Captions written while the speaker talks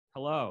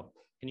Hello.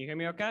 Can you hear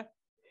me okay?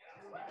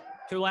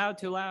 Too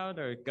loud,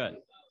 or good?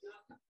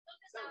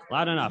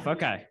 Loud enough.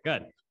 Okay,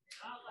 good.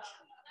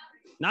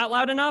 Not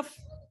loud enough?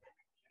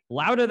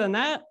 Louder than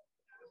that?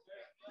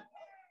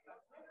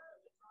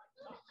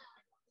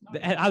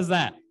 How's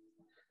that?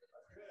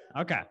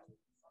 Okay.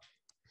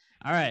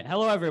 All right.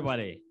 Hello,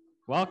 everybody.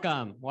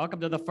 Welcome.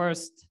 Welcome to the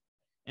first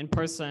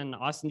in-person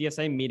Austin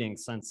DSA meeting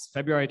since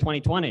February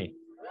 2020.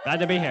 Glad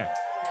to be here.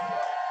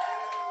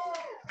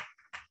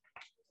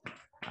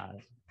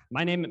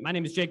 My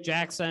name is Jake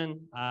Jackson.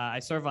 I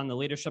serve on the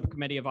leadership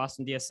committee of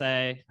Austin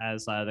DSA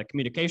as the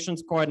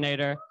communications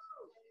coordinator.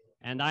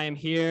 And I am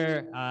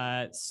here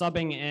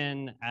subbing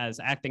in as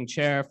acting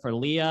chair for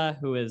Leah,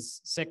 who is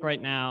sick right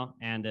now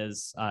and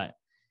is out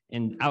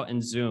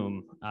in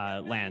Zoom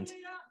land.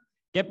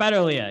 Get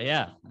better, Leah.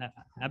 Yeah,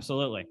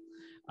 absolutely.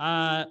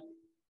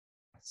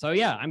 So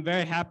yeah, I'm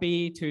very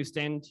happy to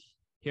stand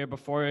here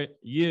before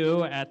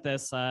you at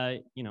this,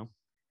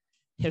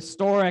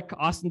 historic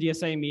Austin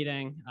DSA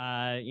meeting,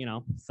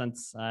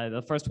 since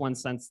the first one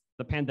since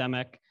the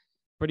pandemic.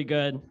 Pretty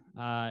good,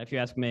 if you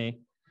ask me.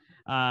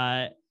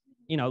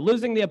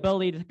 Losing the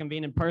ability to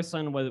convene in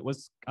person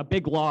was a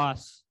big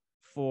loss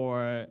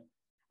for,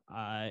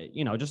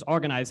 just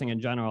organizing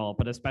in general,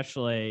 but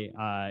especially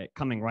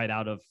coming right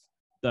out of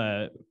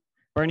the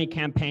Bernie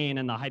campaign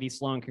and the Heidi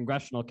Sloan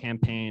congressional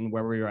campaign,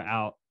 where we were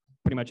out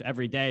pretty much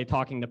every day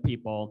talking to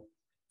people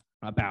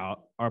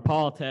about our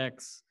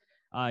politics,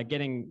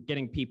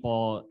 getting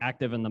people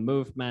active in the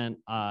movement,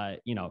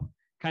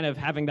 kind of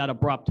having that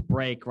abrupt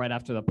break right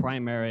after the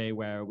primary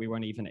where we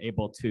weren't even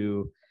able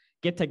to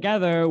get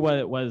together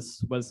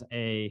was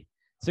a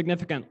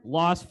significant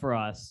loss for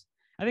us.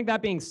 I think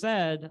that being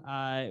said,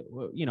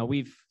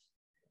 we've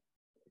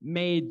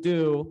made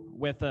do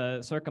with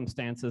the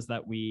circumstances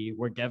that we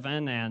were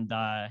given and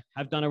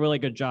have done a really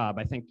good job.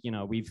 I think,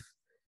 we've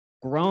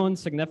grown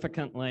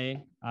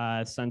significantly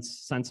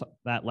since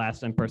that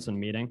last in-person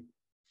meeting.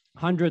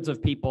 Hundreds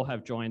of people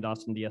have joined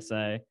Austin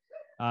DSA.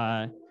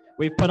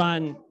 We've put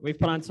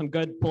on some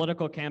good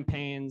political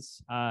campaigns.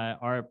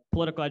 Our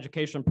political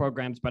education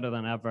program's better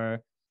than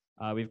ever.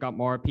 We've got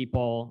more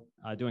people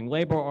doing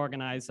labor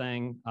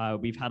organizing.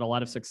 We've had a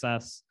lot of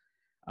success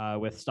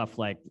with stuff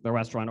like the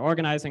Restaurant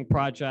Organizing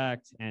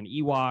Project and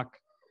EWOC.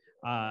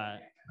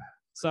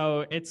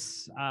 So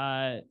it's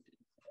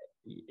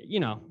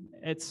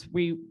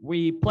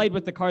we played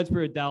with the cards we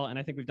were dealt, and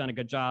I think we've done a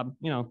good job.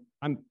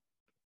 I'm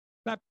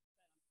not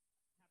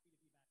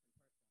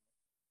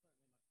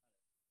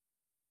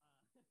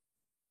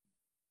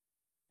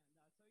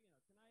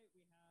tonight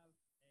we have a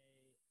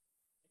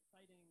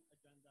exciting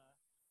agenda.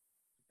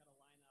 We've got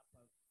a lineup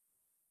of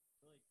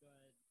really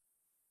good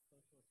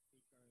social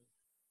speakers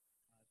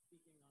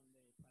speaking on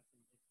the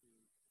pressing issues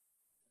of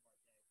our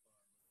day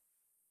for our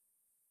movement.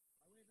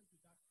 By way of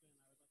introduction,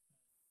 I would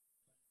like to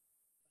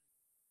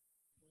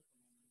spend a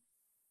moment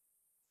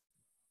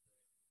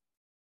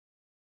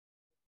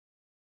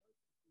the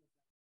breakdown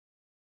of global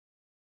supply.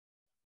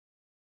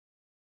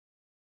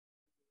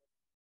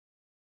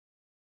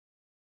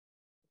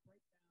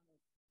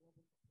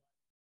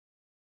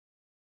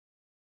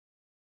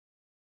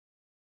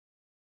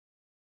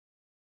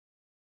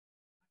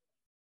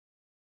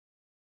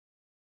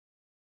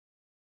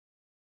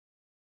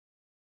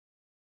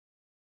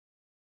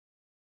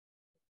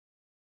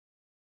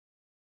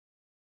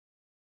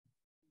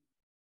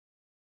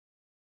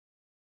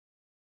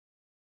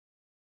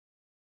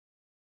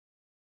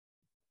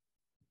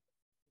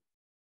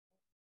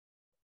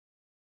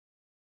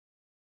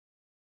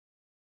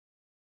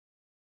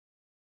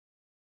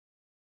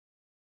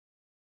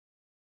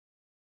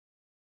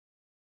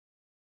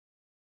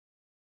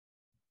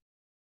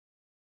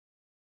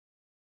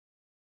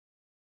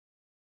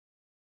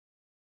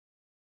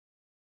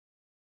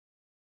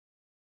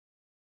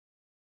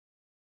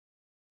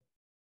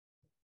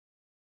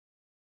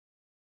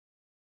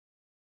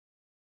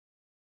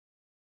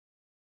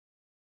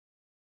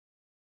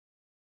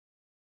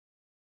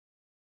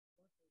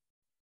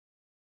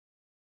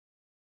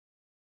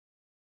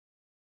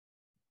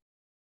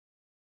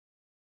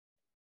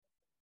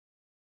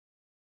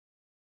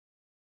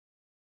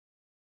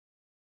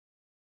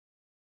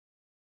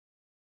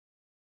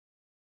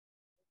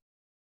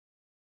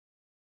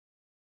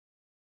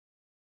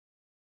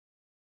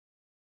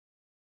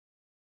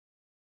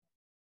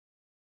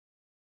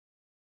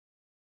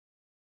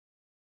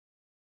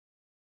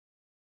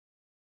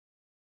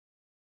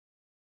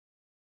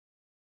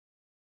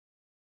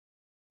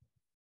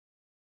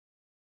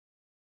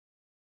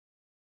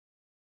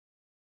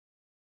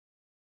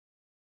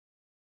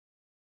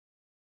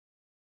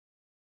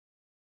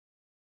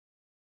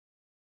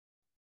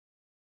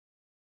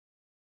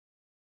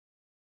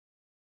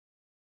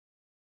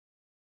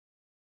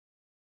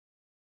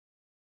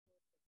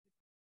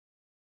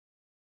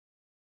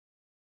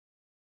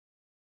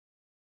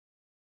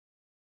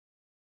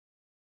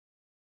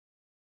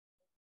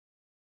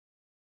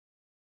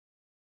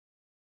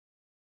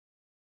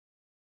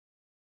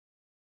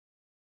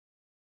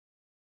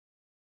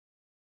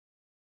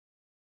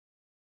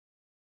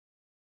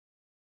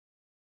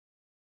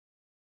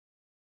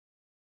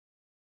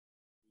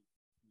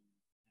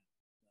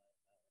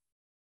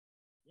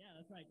 Yeah,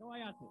 that's right. Go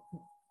Ayatu.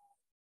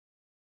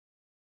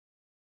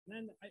 And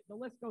then the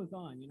list goes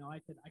on. You know,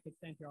 I could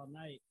stand here all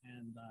night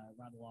and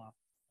rattle off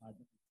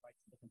different strikes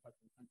in different parts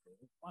of the country.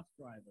 There's bus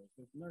drivers,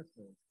 there's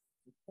nurses,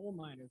 there's coal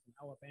miners in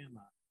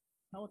Alabama,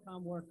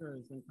 telecom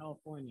workers in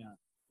California.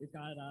 We've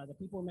got the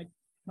people who make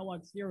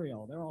Kellogg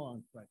cereal. They're all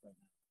on strike right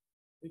now.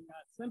 We've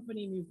got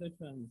symphony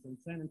musicians in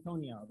San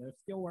Antonio. There's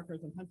steel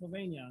workers in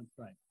Pennsylvania on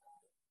strike.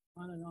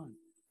 On and on.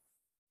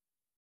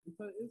 And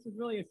so this is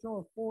really a show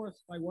of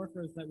force by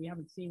workers that we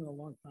haven't seen in a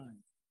long time.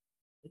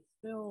 It's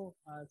still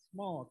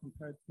small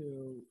compared to,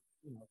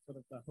 you know, sort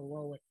of the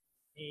heroic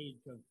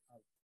age of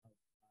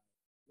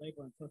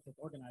labor and socialist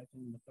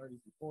organizing in the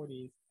 30s and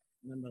 40s,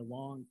 and then the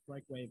long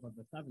strike wave of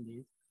the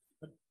 70s.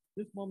 But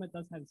this moment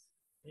has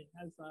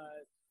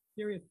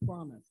serious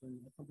promise, and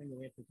it's something that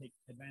we have to take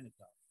advantage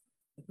of.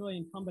 It's really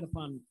incumbent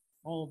upon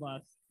all of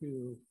us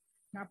to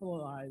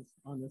capitalize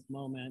on this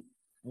moment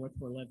in which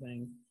we're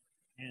living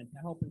and to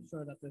help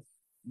ensure that this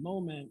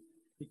moment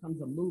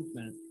becomes a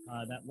movement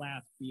that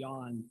lasts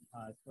beyond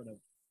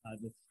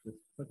this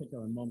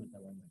particular moment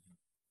that we're in.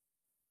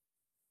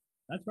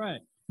 That's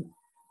right.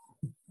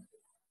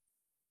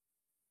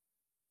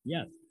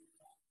 Yes.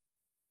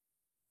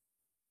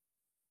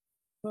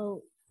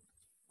 So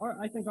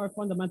I think our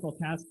fundamental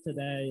task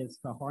today is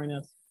to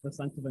harness the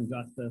sense of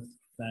injustice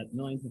that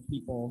millions of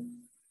people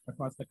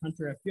across the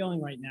country are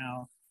feeling right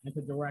now and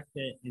to direct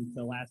it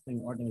into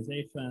lasting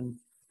organization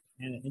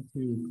and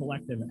into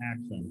collective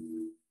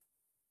action.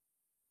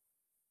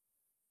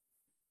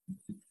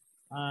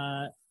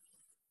 A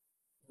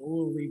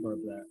little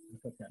reverb there.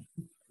 It's okay.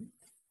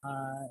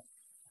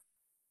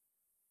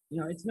 You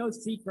know, it's no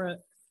secret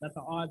that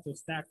the odds are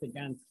stacked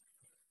against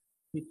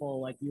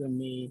people like you and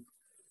me,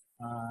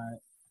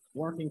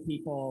 working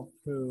people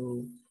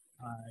who,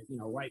 you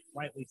know,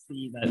 rightly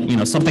see that, you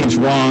know, something's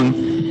wrong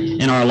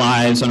in our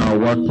lives, in our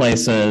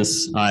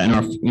workplaces, in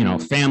our, you know,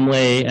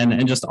 family,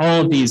 and just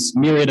all of these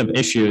myriad of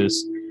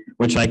issues,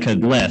 which I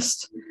could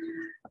list.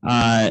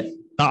 The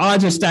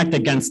odds are stacked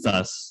against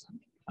us.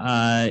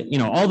 You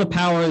know, all the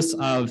powers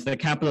of the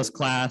capitalist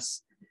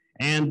class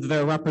and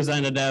their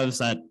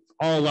representatives at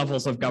all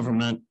levels of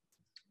government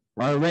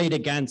are arrayed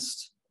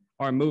against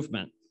our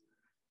movement.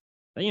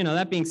 But, you know,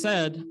 that being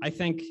said, I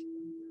think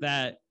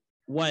that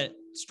what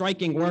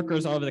striking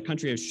workers all over the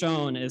country have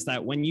shown is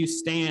that when you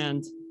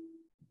stand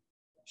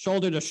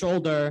shoulder to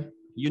shoulder,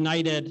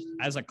 united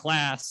as a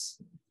class,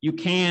 you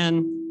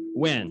can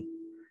win.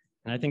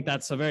 And I think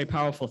that's a very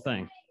powerful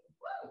thing.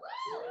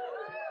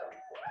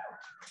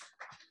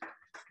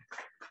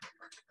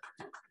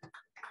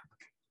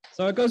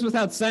 So it goes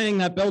without saying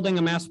that building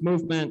a mass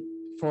movement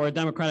for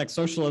democratic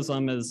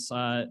socialism is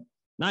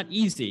not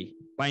easy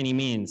by any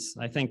means.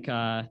 I think you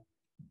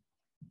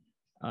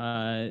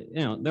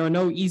know, there are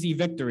no easy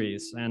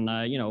victories, and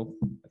you know,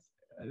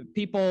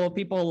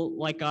 people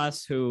like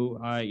us who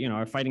you know,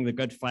 are fighting the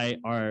good fight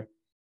are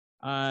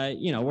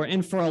you know, we're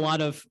in for a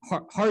lot of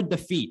hard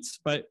defeats,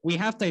 but we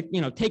have to, you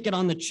know, take it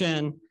on the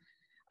chin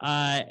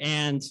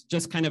and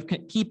just kind of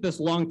keep this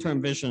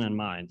long-term vision in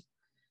mind.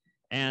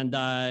 And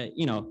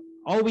you know,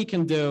 all we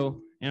can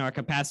do in our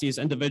capacity as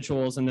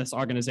individuals in this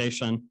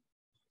organization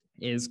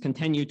is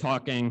continue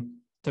talking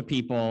to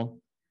people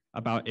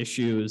about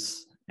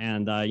issues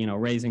and you know,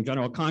 raising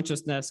general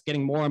consciousness,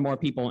 getting more and more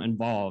people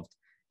involved,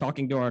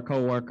 talking to our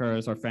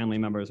coworkers, our family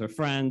members, our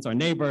friends, our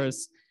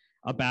neighbors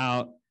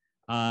about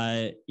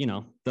you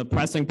know, the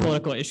pressing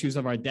political issues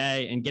of our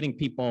day, and getting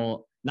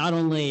people not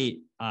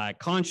only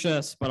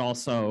conscious but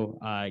also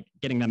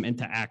getting them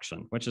into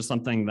action, which is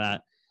something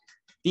that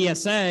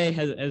DSA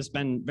has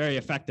been very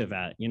effective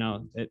at. You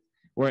know,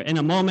 we're in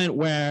a moment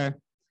where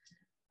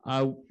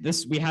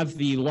we have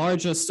the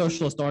largest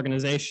socialist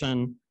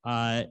organization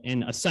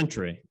in a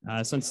century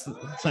since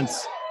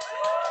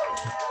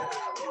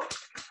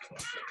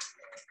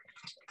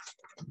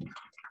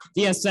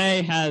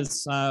DSA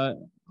has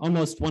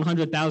almost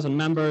 100,000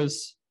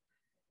 members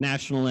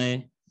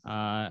nationally,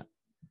 well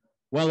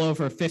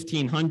over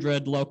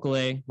 1,500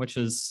 locally, which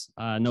is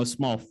no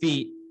small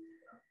feat,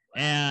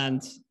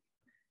 and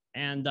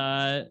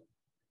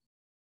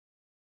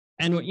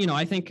you know,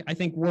 I think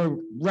we're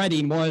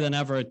ready more than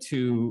ever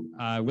to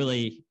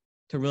really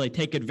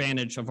take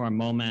advantage of our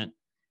moment,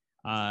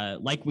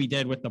 like we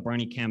did with the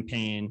Bernie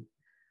campaign,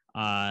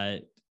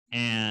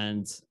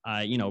 and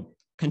you know,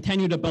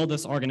 continue to build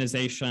this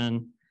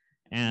organization.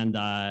 And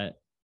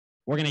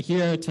we're going to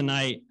hear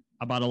tonight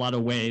about a lot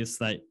of ways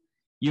that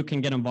you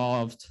can get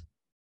involved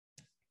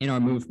in our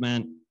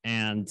movement,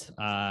 and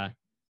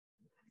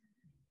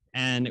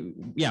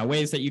yeah,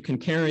 ways that you can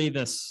carry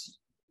this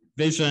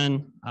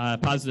vision,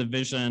 positive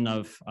vision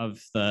of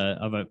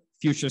a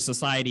future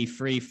society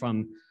free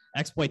from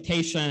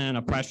exploitation and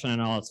oppression in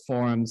all its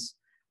forms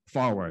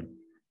forward.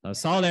 So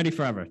solidarity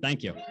forever.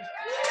 Thank you.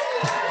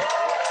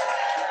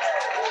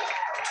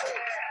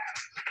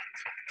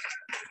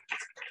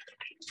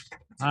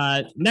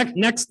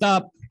 Next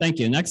up, thank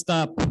you. Next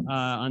up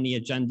on the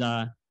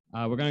agenda,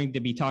 we're going to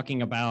be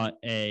talking about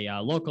a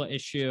local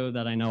issue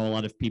that I know a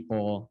lot of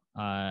people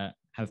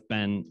have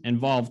been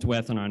involved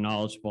with and are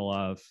knowledgeable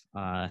of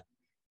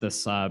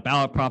this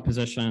ballot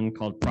proposition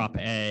called Prop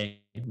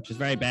A, which is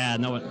very bad.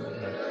 No one.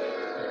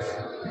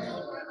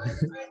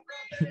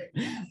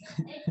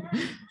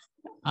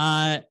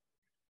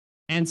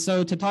 And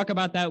so to talk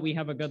about that, we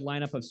have a good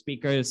lineup of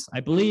speakers. I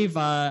believe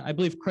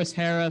Chris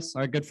Harris,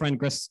 our good friend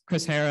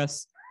Chris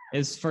Harris,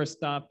 is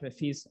first up. If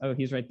he's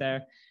right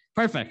there.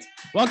 Perfect.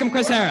 Welcome,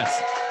 Chris Harris.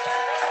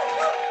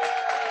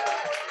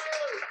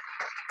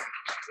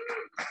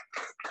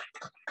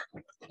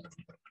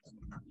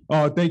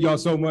 Oh, thank y'all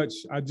so much.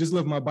 I just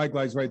left my bike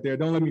lights right there.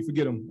 Don't let me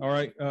forget them. All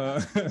right.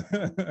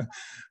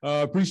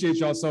 Appreciate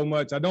y'all so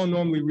much. I don't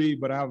normally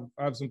read, but I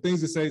have some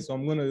things to say, so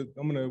I'm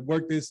gonna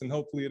work this, and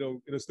hopefully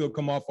it'll still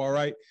come off all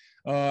right.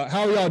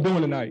 How are y'all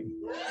doing tonight?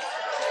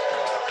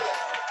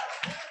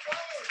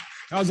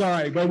 That was all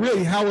right, but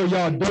really, how are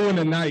y'all doing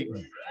tonight?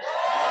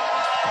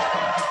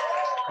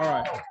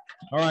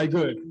 All right,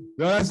 good.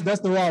 No, that's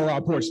the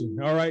rah-rah portion.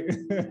 All right.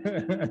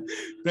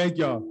 Thank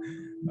y'all.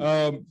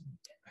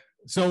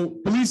 So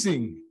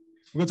policing,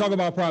 we're gonna talk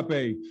about Prop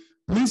A.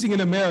 Policing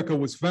in America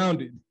was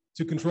founded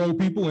to control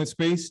people in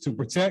space to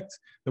protect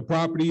the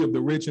property of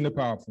the rich and the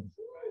powerful,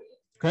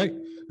 okay?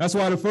 That's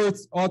why the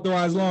first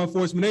authorized law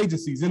enforcement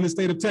agencies in the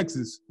state of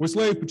Texas were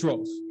slave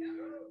patrols.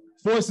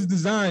 Forces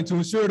designed to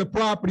ensure the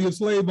property of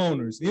slave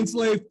owners,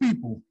 enslaved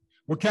people,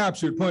 were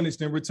captured,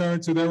 punished, and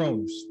returned to their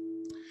owners.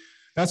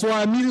 That's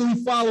why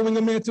immediately following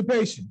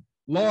emancipation,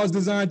 laws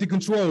designed to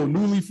control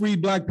newly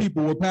freed Black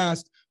people were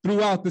passed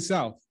throughout the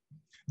South.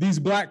 These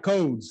Black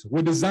codes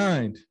were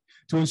designed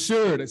to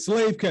ensure that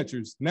slave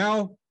catchers,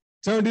 now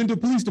turned into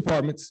police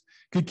departments,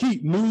 could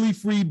keep newly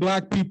freed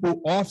Black people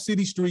off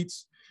city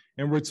streets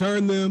and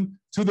return them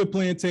to the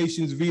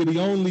plantations via the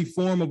only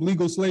form of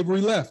legal slavery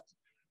left.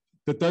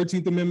 The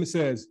 13th Amendment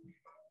says,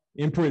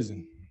 in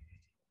prison,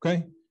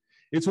 okay?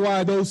 It's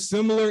why those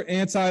similar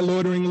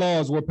anti-loitering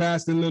laws were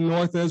passed in the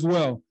North as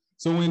well,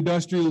 so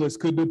industrialists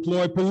could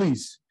deploy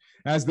police,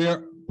 as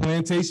their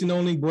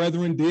plantation-owning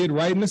brethren did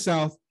right in the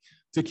South,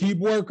 to keep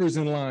workers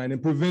in line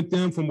and prevent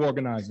them from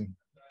organizing.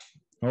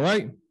 All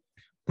right?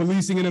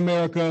 Policing in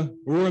America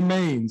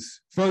remains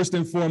first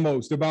and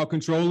foremost about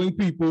controlling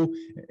people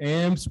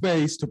and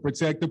space to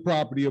protect the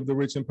property of the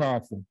rich and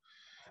powerful.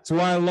 So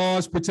why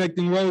laws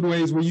protecting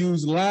roadways were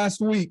used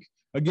last week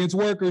against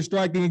workers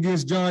striking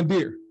against John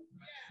Deere,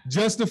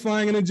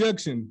 justifying an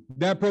injunction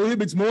that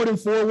prohibits more than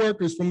 4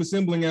 workers from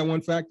assembling at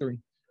one factory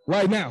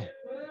right now.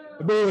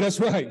 Boo,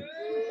 that's right.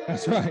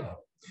 That's right.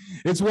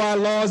 It's why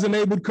laws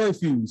enabled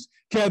curfews,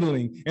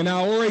 kettling, and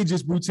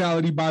outrageous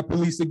brutality by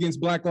police against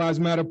Black Lives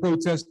Matter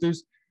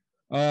protesters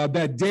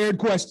that dared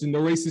question the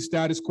racist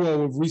status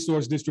quo of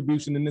resource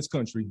distribution in this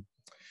country.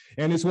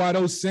 And it's why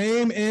those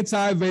same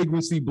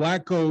anti-vagrancy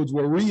Black codes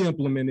were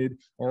re-implemented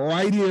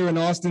right here in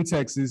Austin,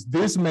 Texas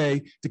this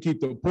May to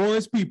keep the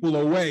poorest people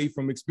away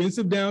from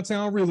expensive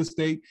downtown real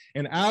estate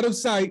and out of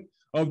sight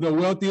of the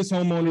wealthiest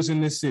homeowners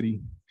in this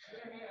city.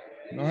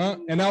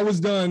 And that was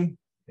done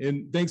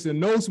thanks in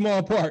no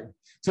small part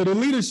to the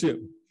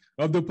leadership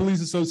of the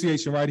police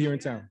association right here in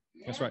town.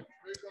 That's right.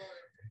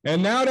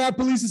 And now that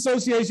police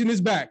association is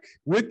back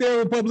with their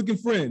Republican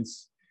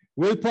friends,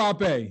 with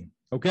Prop A,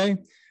 okay?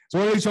 So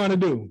what are they trying to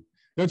do?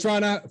 They're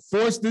trying to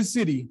force this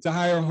city to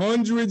hire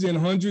hundreds and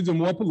hundreds of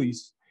more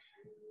police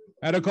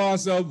at a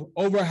cost of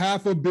over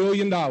 $500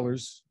 million.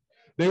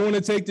 They want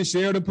to take the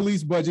share of the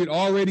police budget,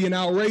 already an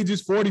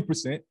outrageous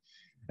 40%,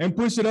 and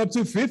push it up to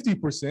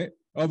 50%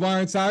 of our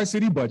entire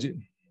city budget.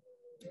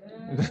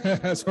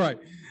 That's right.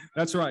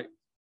 That's right.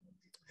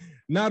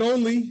 Not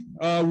only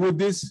would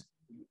this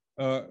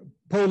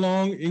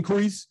prolong,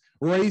 increase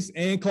race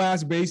and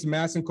class-based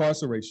mass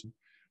incarceration,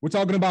 we're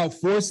talking about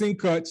forcing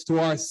cuts to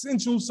our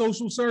essential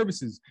social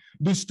services,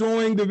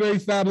 destroying the very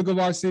fabric of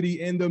our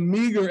city and the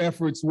meager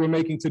efforts we're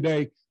making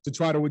today to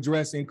try to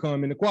address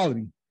income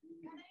inequality.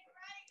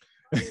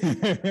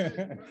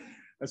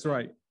 That's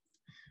right.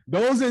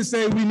 Those that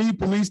say we need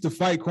police to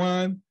fight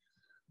crime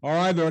are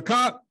either a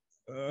cop,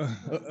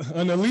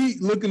 an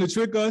elite looking to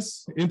trick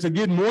us into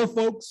getting more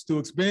folks to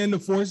expand the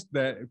force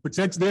that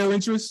protects their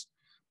interests,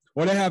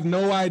 or they have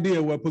no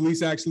idea what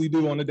police actually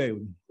do on a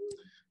daily,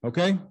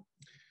 okay?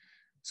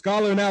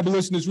 Scholar and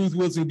abolitionist Ruth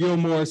Wilson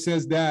Gilmore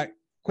says that,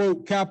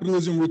 quote,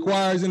 capitalism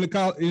requires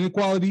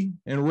inequality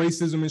and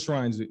racism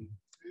enshrines it.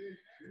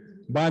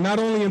 By not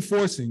only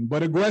enforcing,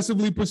 but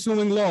aggressively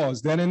pursuing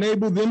laws that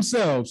enable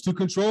themselves to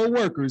control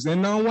workers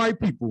and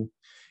non-white people,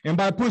 and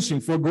by pushing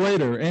for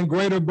greater and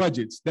greater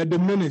budgets that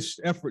diminish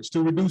efforts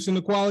to reduce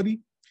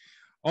inequality,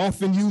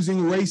 often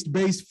using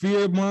race-based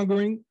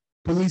fear-mongering,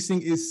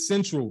 policing is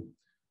central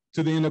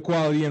to the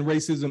inequality and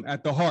racism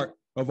at the heart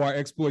of our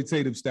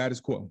exploitative status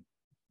quo.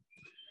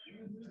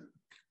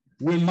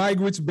 When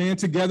migrants band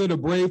together to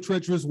brave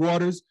treacherous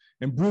waters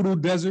and brutal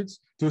deserts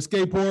to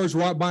escape horrors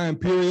wrought by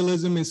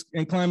imperialism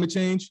and climate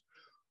change,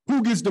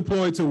 who gets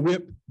deployed to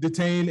whip,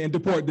 detain, and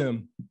deport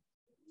them?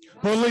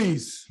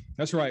 Police.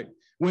 That's right.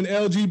 When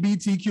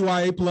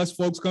LGBTQIA+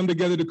 folks come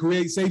together to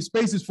create safe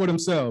spaces for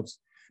themselves,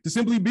 to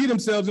simply be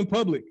themselves in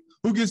public,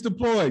 who gets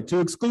deployed to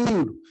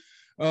exclude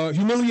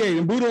humiliate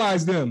and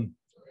brutalize them.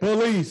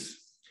 Police.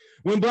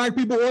 When Black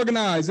people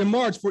organize and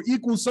march for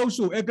equal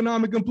social,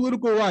 economic, and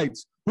political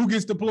rights, who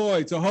gets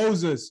deployed to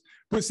hose us,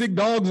 put sick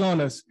dogs on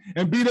us,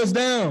 and beat us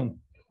down?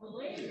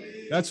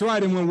 That's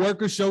right. And when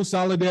workers show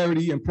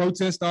solidarity and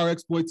protest our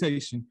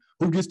exploitation,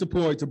 who gets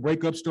deployed to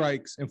break up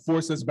strikes and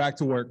force us back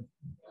to work?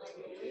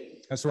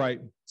 That's right.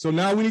 So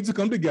now we need to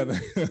come together.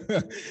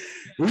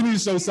 We need to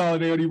show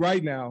solidarity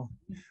right now.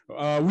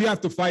 We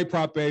have to fight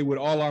Prop A with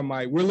all our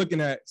might. We're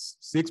looking at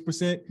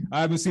 6%.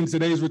 I haven't seen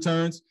today's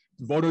returns.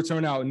 Voter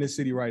turnout in this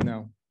city right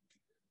now.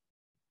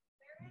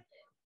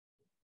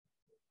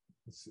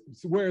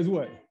 Where is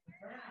what?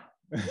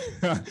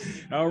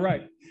 All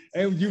right.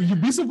 And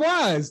you'd be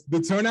surprised. The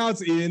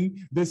turnouts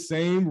in the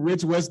same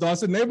rich West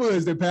Austin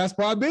neighborhoods that passed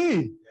Prop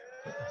B.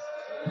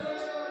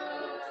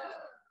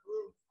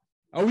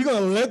 Are we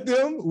going to let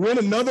them win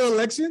another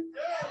election?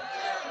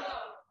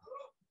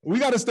 We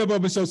got to step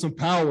up and show some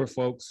power,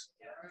 folks.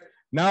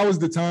 Now is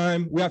the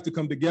time. We have to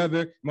come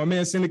together. My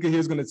man Seneca here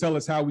is going to tell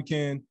us how we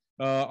can,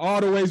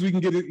 all the ways we can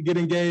get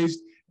engaged.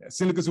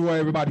 Seneca's away,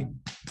 everybody.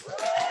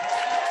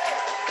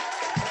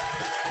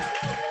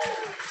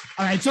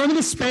 All right, so I'm going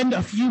to spend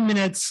a few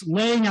minutes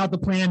laying out the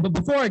plan, but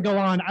before I go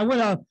on, I want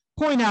to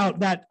point out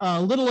that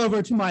a little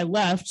over to my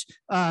left,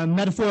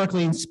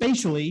 metaphorically and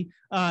spatially,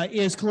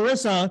 is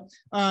Clarissa,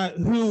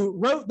 who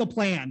wrote the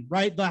plan,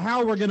 right? The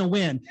how we're going to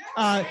win.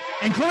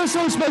 And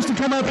Clarissa was supposed to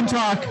come up and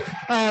talk,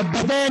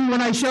 but then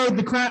when I showed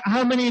the crowd,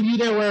 how many of you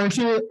there were,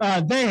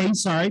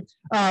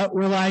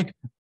 were like,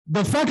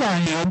 the fuck I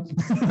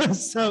am.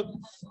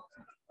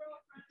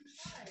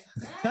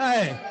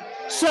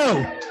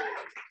 So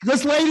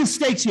let's lay the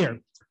stakes here.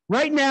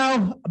 Right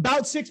now,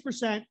 about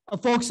 6%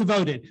 of folks have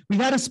voted.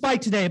 We've had a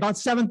spike today, about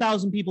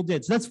 7,000 people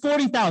did. So that's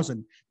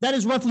 40,000. That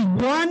is roughly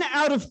 1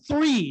 out of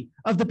 3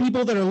 of the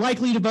people that are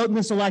likely to vote in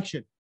this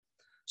election.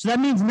 So that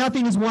means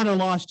nothing is won or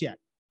lost yet.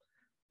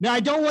 Now, I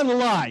don't want to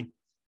lie.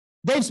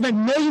 They've spent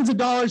millions of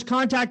dollars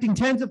contacting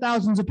tens of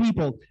thousands of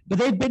people, but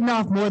they've bitten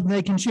off more than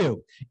they can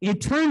chew.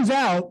 It turns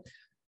out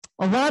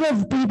a lot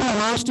of people in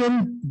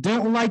Austin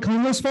don't like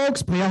homeless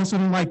folks, but they also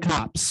don't like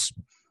cops.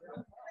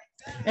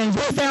 And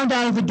we found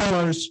out at the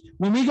doors,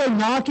 when we go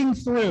knocking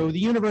through the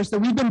universe that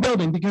we've been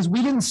building, because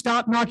we didn't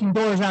stop knocking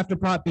doors after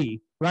Prop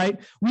B, right?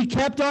 We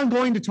kept on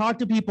going to talk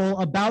to people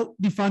about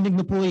defunding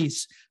the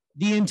police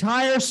the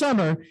entire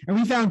summer, and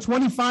we found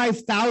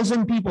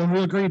 25,000 people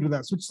who agreed with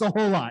us, which is a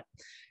whole lot.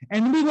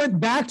 And we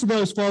went back to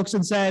those folks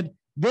and said,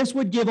 this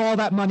would give all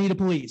that money to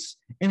police.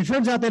 And it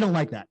turns out they don't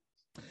like that.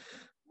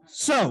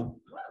 So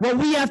what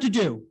we have to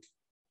do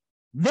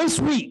this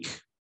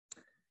week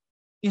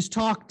is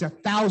talk to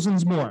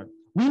thousands more.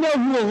 We know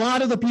who a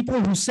lot of the people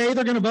who say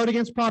they're going to vote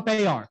against Prop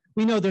A are.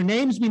 We know their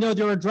names, we know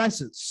their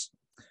addresses.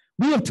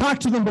 We have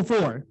talked to them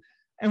before,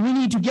 and we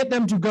need to get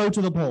them to go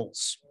to the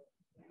polls.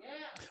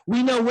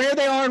 We know where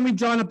they are, and we've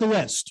drawn up the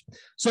list.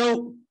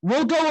 So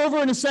we'll go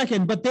over in a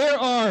second, but there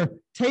are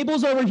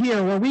tables over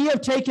here where we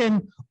have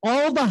taken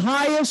all the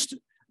highest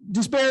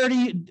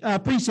disparity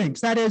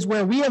precincts. That is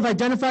where we have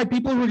identified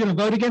people who are going to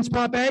vote against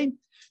Prop A,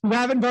 who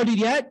haven't voted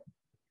yet,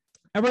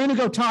 and we're going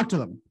to go talk to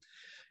them.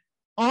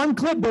 On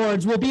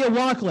clipboards will be a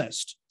walk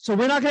list. So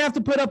we're not going to have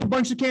to put up a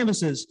bunch of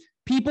canvases.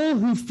 People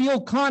who feel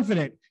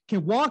confident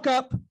can walk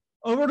up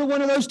over to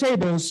one of those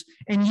tables,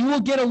 and you will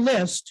get a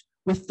list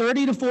with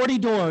 30 to 40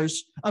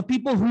 doors of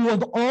people who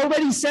have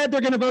already said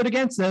they're going to vote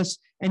against this,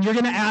 and you're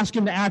going to ask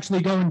them to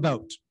actually go and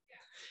vote.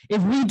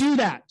 If we do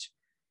that,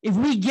 if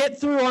we get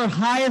through our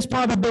highest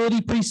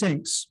probability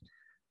precincts,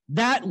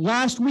 that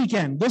last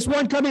weekend, this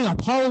one coming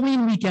up,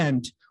 Halloween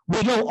weekend,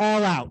 we go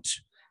all out,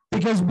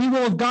 because we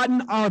will have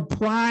gotten our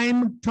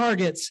prime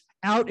targets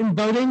out in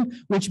voting,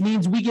 which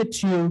means we get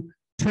to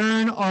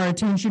turn our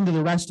attention to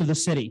the rest of the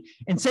city.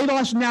 And Save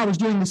Austin Now is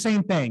doing the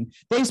same thing.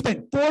 They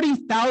spent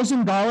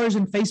 $40,000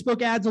 in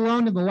Facebook ads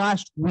alone in the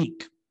last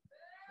week.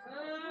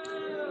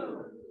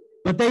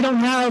 But they don't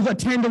have a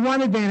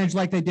 10-to-1 advantage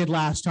like they did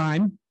last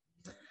time.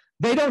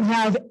 They don't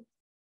have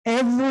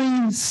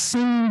every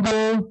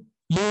single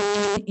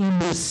unit in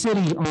the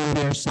city on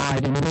their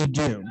side, and we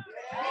do.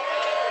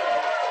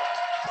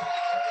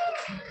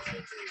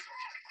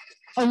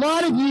 A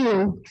lot of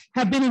you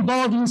have been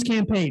involved in this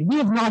campaign. We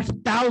have knocked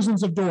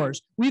thousands of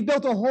doors. We've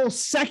built a whole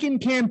second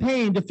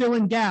campaign to fill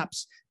in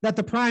gaps that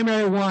the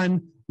primary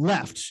one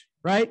left,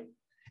 right?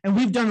 And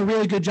we've done a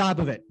really good job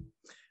of it.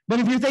 But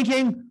if you're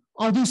thinking,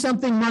 I'll do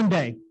something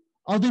Monday,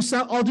 I'll do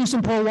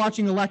some poll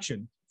watching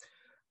election.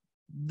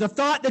 The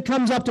thought that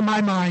comes up to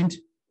my mind,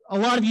 a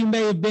lot of you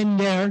may have been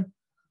there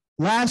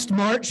last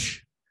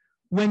March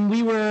when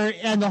we were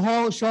in the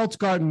hall at Schultz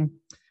Garden,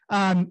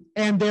 and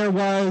there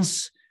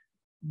was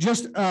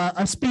just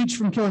a speech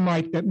from Killer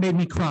Mike that made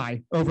me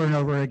cry over and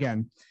over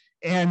again.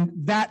 And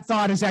that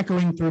thought is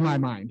echoing through my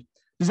mind.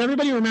 Does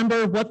everybody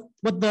remember what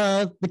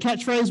the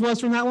catchphrase was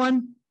from that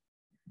one?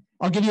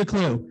 I'll give you a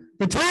clue.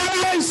 The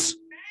time is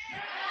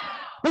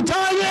now. The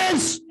time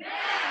is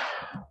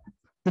now.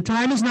 The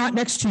time is not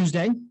next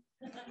Tuesday.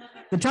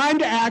 The time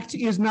to act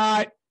is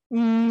not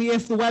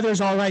if the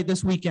weather's all right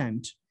this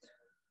weekend.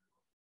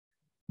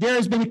 there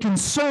has been a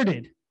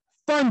concerted,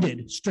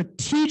 funded,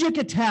 strategic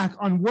attack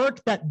on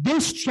work that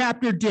this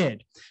chapter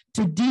did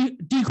to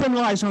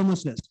decriminalize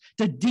homelessness,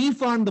 to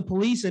defund the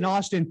police in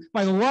Austin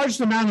by the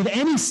largest amount of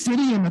any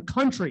city in the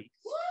country,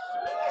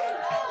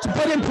 to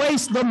put in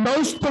place the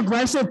most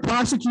progressive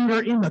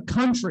prosecutor in the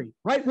country,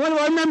 right? One of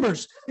our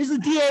members is the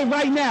DA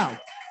right now.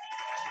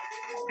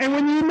 And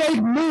when you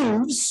make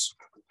moves,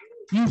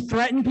 you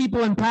threaten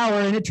people in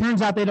power, and it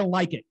turns out they don't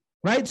like it,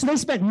 right? So they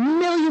spent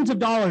millions of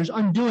dollars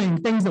on doing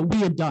things that we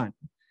had done,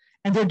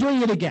 and they're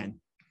doing it again.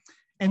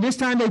 And this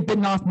time they've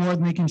bitten off more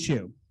than they can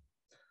chew.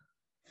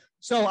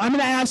 So I'm going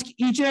to ask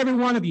each and every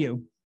one of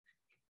you,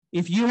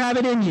 if you have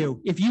it in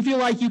you, if you feel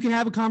like you can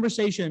have a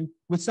conversation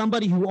with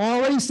somebody who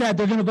already said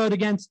they're going to vote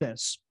against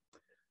this,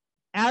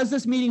 as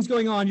this meeting's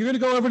going on, you're going to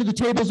go over to the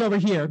tables over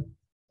here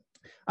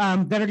that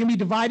are going to be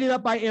divided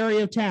up by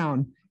area of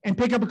town and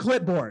pick up a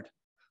clipboard.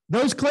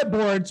 Those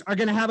clipboards are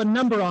going to have a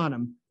number on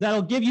them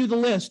that'll give you the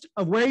list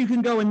of where you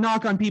can go and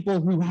knock on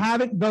people who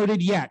haven't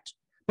voted yet,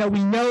 that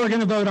we know are going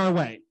to vote our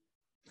way.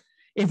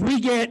 If we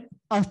get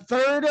a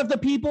third of the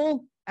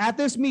people at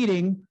this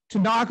meeting to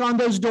knock on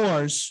those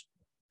doors,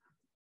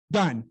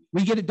 done.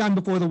 We get it done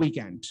before the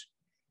weekend.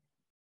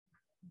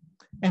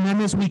 And then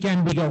this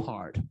weekend we go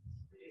hard.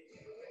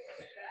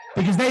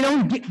 Because they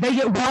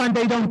get one,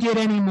 they don't get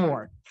any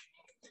more.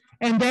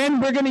 And then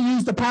we're going to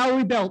use the power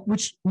we built,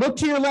 which look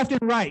to your left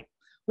and right.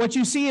 What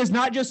you see is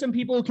not just some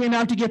people who came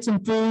out to get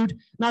some food,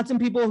 not some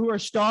people who are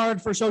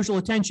starved for social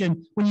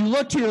attention. When you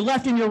look to your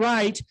left and your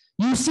right,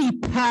 you see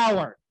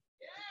power.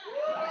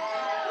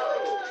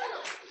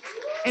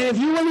 And if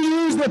you want to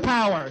use the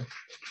power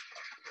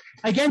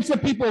against the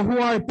people who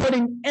are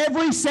putting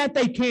every cent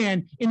they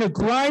can into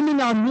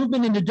grinding our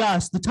movement into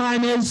dust, the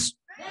time is.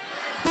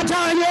 The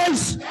time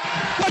is.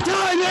 The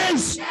time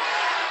is.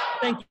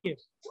 Thank you.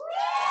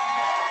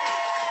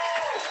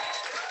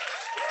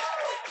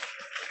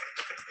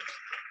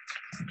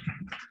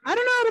 I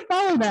don't know how to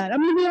follow that.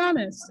 I'm going to be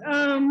honest.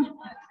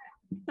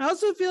 I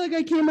also feel like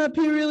I came up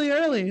here really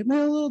early,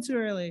 maybe a little too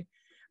early.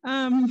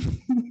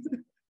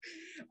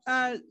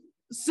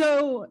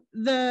 So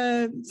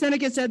the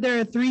Seneca said there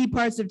are 3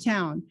 parts of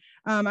town.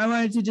 I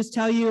wanted to just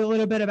tell you a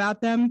little bit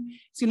about them.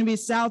 It's going to be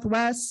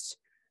Southwest,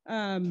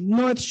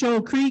 North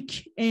Shoal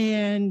Creek,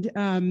 and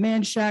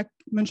Manchaca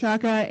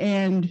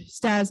and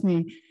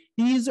Stasny.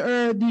 These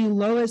are the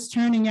lowest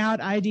turning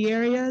out ID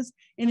areas,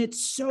 and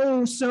it's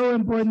so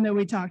important that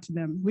we talk to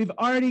them. We've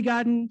already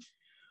gotten,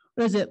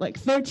 what is it, like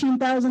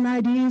 13,000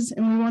 IDs,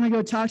 and we want to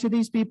go talk to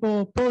these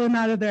people, pull them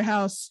out of their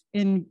house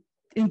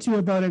into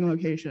a voting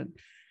location.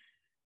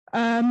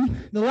 The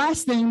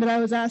last thing that I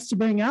was asked to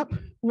bring up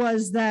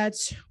was that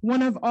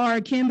one of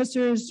our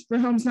canvassers for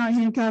Homes Not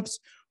Handcuffs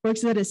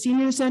works at a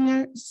senior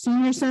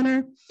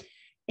center,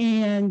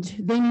 and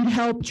they need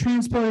help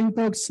transporting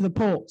folks to the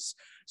polls.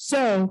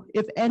 So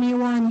if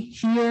anyone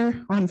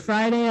here on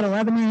Friday at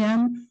 11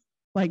 a.m.,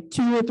 like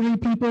 2 or 3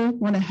 people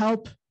want to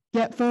help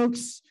get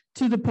folks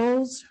to the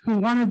polls who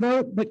want to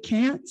vote but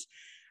can't,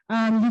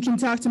 you can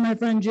talk to my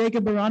friend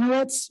Jacob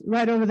Baranowitz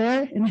right over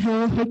there, and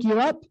he'll hook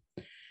you up.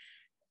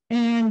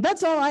 And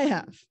that's all I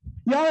have.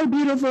 Y'all are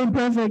beautiful and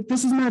perfect.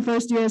 This is my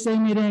first USA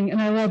meeting,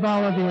 and I love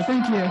all of you.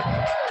 Thank you.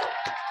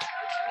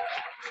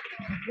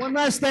 One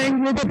last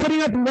thing, we'll be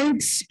putting up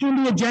links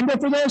in the agenda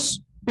for this,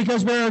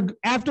 because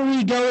after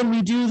we go and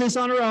we do this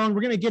on our own,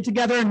 we're going to get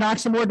together and knock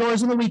some more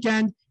doors on the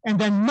weekend. And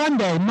then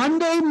Monday,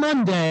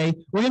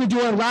 we're going to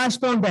do our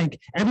last phone bank.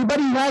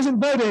 Everybody who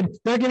hasn't voted,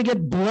 they're going to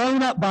get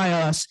blown up by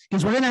us,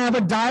 because we're going to have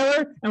a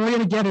dialer and we're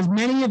going to get as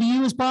many of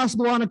you as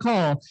possible on a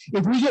call.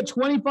 If we get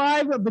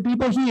 25 of the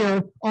people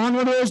here on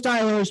one of those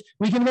dialers,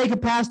 we can make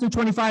it past the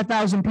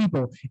 25,000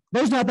 people.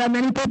 There's not that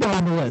many people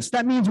on the list.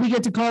 That means we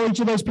get to call each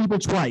of those people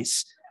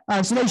twice.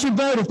 So they should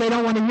vote if they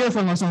don't want to hear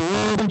from us a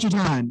whole bunch of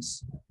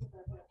times.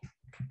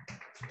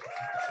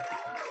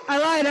 I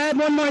lied. I had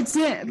one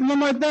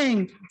more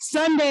thing.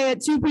 Sunday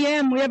at 2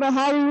 p.m., we have a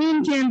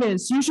Halloween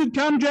canvas. You should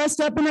come dressed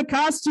up in a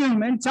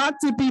costume and talk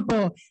to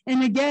people.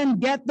 And again,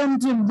 get them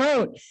to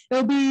vote.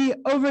 It'll be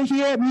over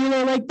here at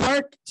Mueller Lake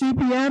Park, 2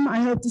 p.m. I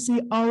hope to see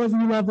all of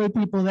you lovely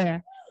people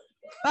there.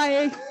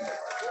 Bye.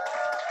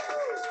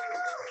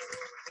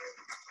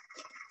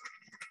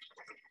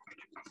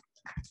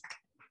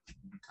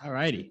 All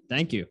righty.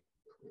 Thank you.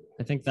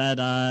 I think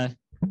that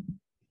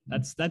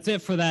that's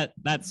it for that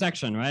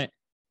section, right?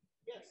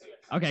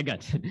 Okay,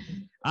 good.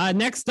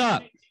 Next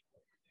up.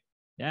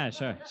 Yeah,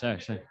 sure.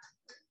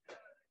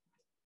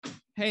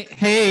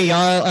 Hey,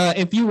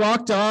 if you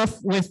walked off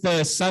with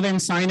the Southern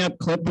sign-up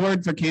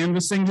clipboard for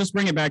canvassing, just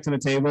bring it back to the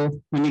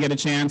table when you get a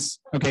chance.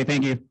 Okay,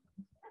 thank you.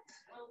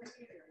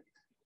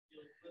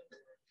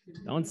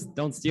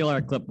 Don't steal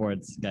our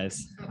clipboards,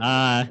 guys.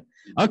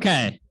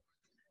 Okay.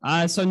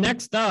 So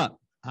next up,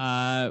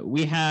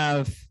 we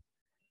have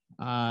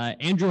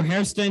Andrew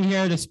Hairston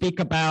here to speak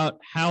about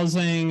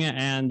housing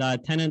and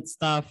tenant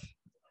stuff.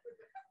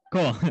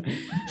 Cool.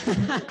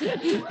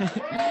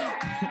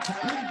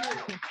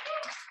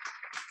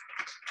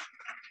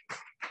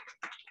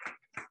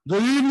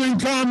 Good evening,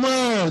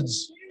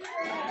 comrades.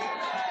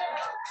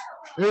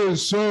 It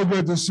is so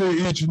good to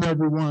see each and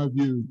every one of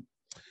you.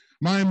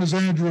 My name is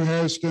Andrew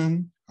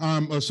Hairston.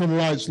 I'm a civil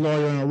rights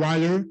lawyer and a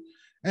writer,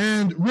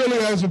 and really,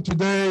 as of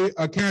today,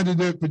 a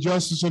candidate for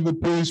Justice of the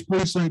Peace,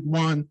 Precinct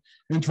 1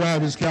 in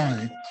Travis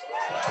County.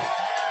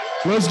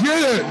 Let's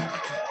get it.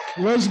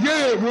 Let's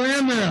get it. We're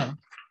in there.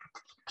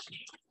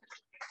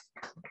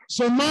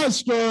 So my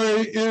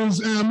story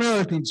is an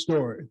American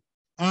story.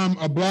 I'm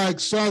a Black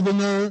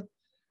Southerner.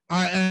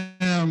 I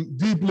am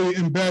deeply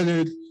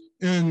embedded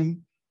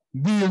in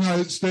the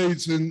United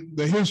States and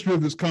the history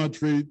of this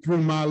country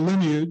through my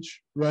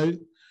lineage, right?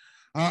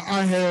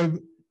 I have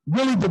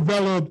really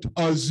developed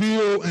a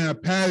zeal and a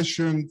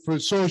passion for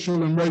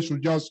social and racial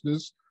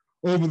justice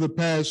over the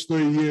past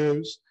 30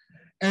 years.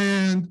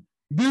 And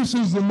this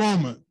is the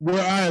moment where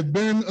I have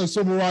been a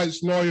civil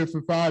rights lawyer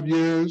for 5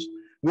 years,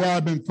 where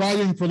I've been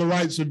fighting for the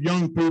rights of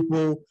young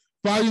people,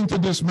 fighting to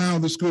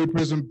dismantle the school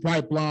prison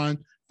pipeline,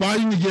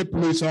 fighting to get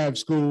police out of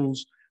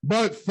schools,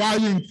 but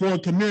fighting for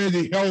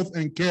community health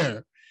and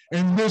care.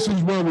 And this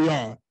is where we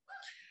are.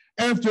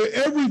 After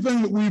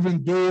everything that we've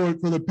endured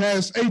for the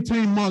past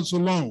 18 months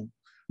alone,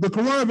 the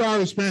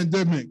coronavirus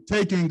pandemic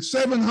taking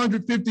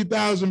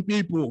 750,000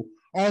 people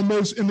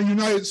almost in the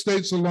United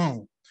States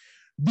alone,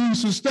 the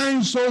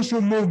sustained social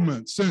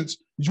movement since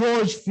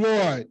George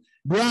Floyd,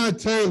 Breonna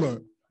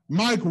Taylor,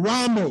 Mike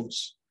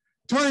Ramos,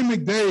 Tony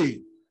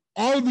McDade,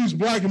 all of these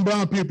Black and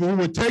brown people who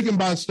were taken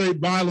by state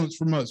violence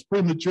from us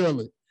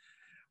prematurely,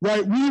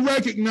 right? We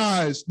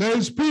recognize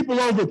there's people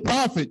over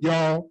profit,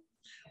 y'all.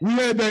 We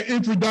had that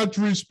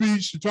introductory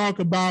speech to talk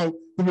about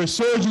the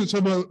resurgence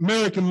of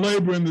American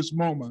labor in this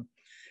moment.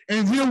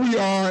 And here we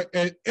are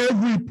at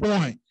every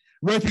point,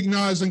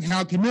 recognizing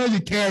how community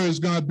care is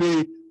going to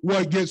be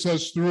what gets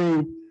us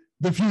through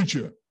the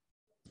future.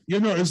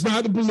 You know, it's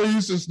not the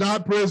police, it's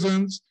not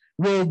prisons.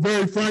 We'll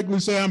very frankly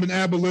say I'm an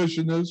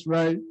abolitionist,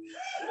 right?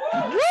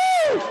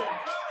 Woo!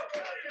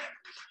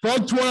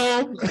 Fuck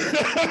 12.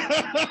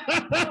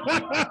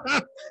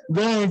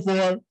 Going for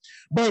it.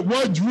 But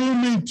what drew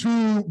me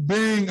to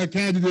being a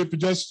candidate for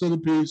Justice of the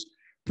Peace,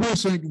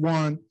 Precinct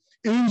 1,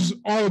 is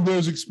all of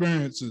those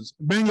experiences.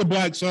 Being a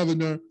Black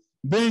Southerner,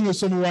 being a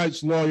civil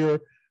rights lawyer,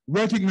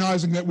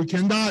 recognizing that we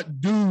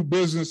cannot do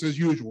business as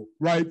usual,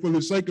 right, for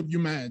the sake of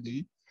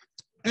humanity,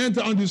 and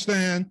to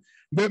understand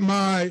that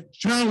my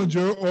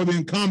challenger or the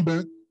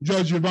incumbent,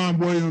 Judge Yvonne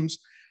Williams,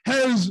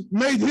 has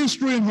made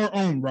history in her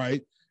own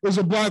right as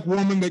a Black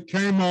woman that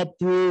came up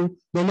through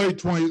the late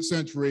 20th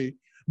century.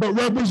 But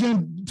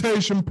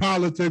representation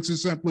politics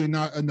is simply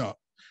not enough.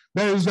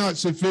 That is not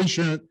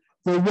sufficient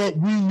for what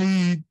we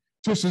need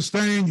to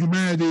sustain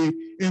humanity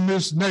in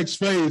this next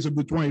phase of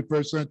the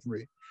 21st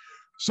century.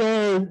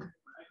 So,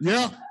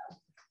 yeah,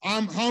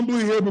 I'm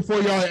humbly here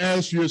before y'all to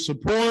ask your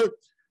support,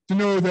 to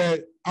know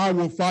that I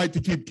will fight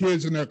to keep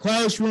kids in their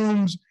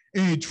classrooms.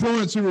 Any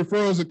truancy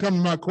referrals that come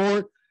to my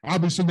court, I'll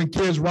be sending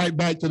kids right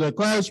back to their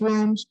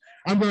classrooms.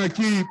 I'm going to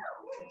keep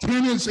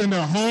tenants in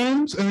their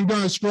homes, and I'm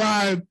going to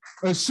strive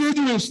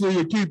assiduously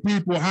to keep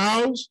people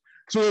housed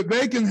so that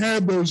they can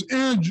have those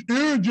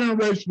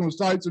intergenerational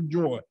sites of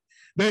joy.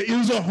 There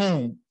is a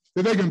home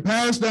that they can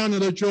pass down to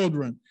their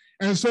children,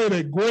 and so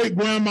that great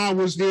grandma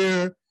was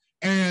here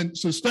and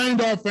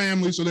sustained our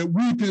family so that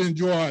we could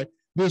enjoy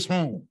this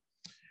home.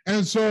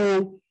 And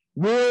so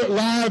we're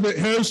live at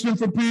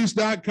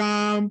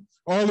HairstonForPeace.com.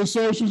 All the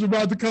socials are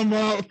about to come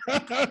up.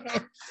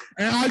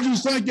 And I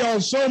just thank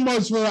y'all so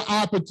much for the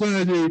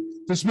opportunity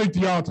to speak to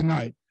y'all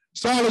tonight.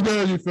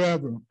 Solidarity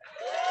forever.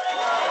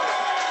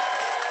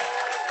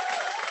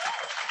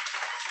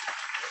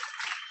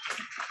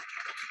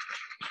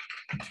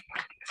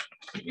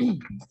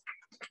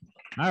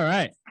 All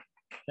right.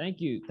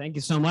 Thank you. Thank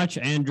you so much,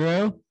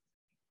 Andrew.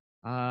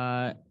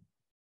 Let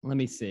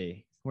me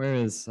see.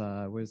 Where's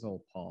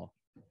old Paul?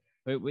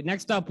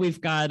 Next up,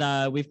 we've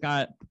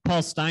got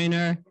Paul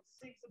Steiner.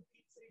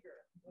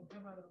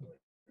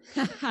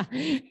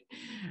 Here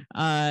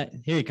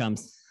he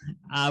comes.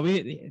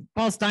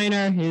 Paul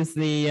Steiner is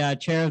the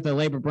chair of the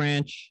labor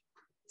branch.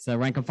 He's a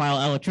rank and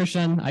file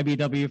electrician,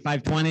 IBW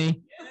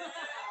 520.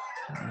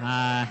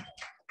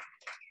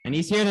 And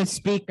he's here to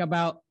speak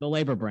about the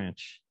labor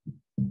branch.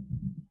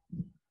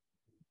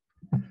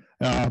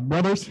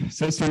 Brothers,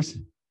 sisters,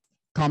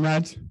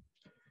 comrades.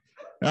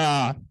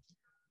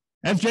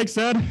 As Jake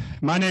said,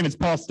 my name is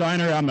Paul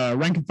Steiner. I'm a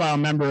rank and file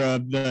member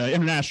of the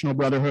International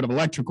Brotherhood of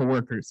Electrical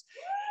Workers.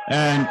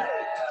 And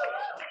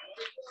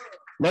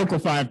Local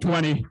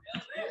 520,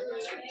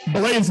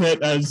 blaze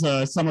it, as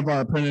some of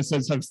our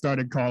apprentices have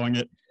started calling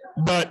it.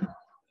 But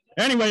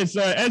anyways,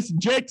 as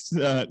Jake,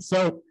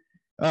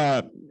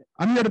 I'm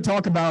here to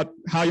talk about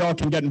how y'all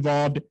can get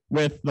involved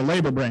with the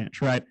labor branch,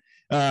 right?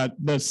 The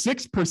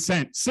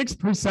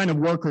 6% of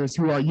workers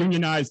who are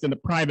unionized in the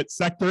private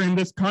sector in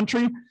this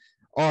country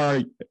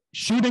are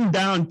shooting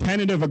down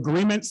tentative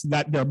agreements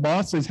that their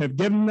bosses have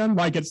given them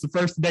like it's the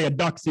first day of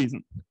duck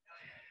season.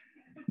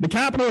 The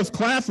capitalist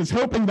class is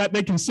hoping that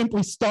they can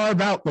simply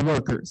starve out the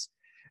workers.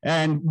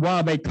 And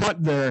while they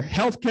cut their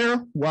health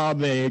care, while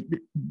they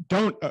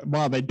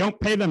don't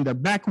pay them their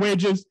back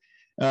wages,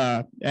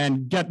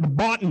 and get the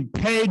bought and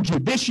paid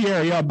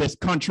judiciary of this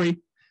country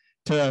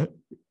to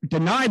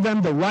deny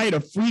them the right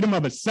of freedom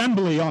of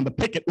assembly on the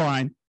picket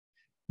line,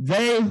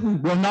 they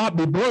will not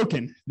be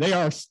broken. They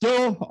are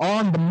still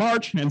on the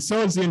march, and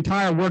so is the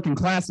entire working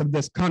class of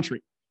this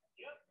country.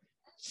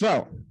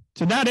 So,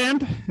 to that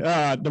end,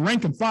 the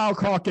rank and file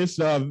caucus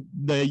of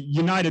the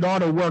United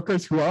Auto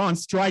Workers who are on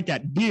strike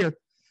at Deere,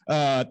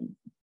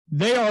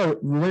 they are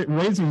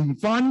raising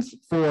funds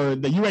for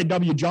the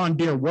UAW John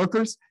Deere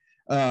workers,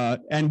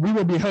 and we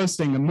will be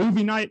hosting a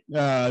movie night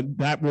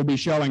that will be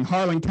showing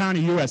Harlan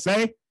County,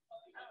 USA,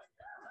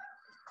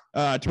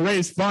 to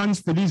raise funds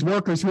for these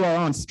workers who are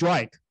on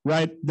strike,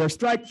 right? Their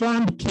strike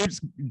fund keeps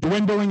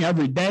dwindling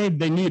every day.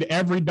 They need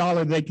every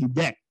dollar they can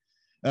get.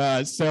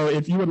 So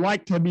if you would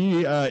like to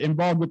be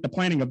involved with the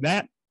planning of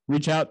that,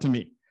 reach out to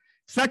me.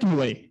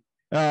 Secondly,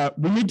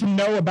 we need to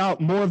know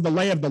about more of the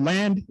lay of the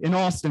land in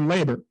Austin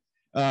labor.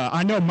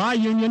 I know my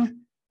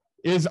union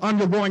is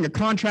undergoing a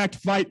contract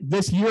fight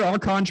this year. Our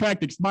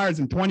contract expires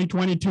in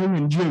 2022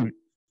 in June.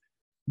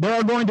 There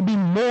are going to be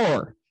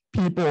more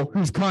people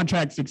whose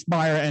contracts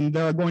expire, and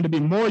there are going to be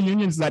more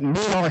unions that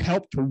need our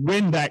help to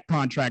win that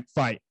contract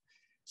fight.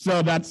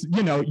 So that's,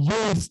 union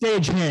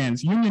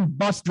stagehands, union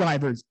bus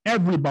drivers,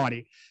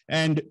 everybody.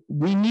 And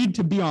we need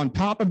to be on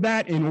top of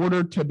that in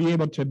order to be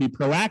able to be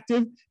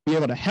proactive, be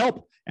able to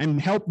help, and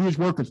help these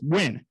workers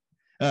win.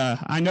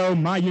 I know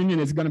my union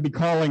is going to be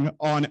calling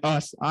on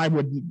us. I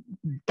would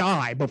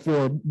die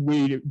before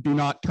we do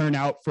not turn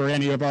out for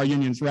any of our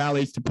union's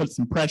rallies to put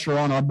some pressure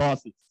on our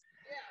bosses.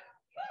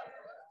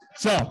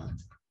 So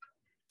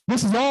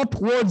this is all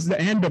towards the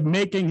end of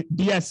making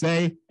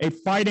DSA a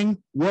fighting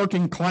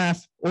working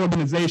class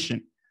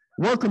organization.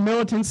 Worker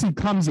militancy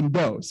comes and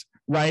goes,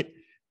 right?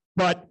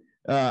 But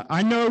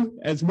I know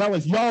as well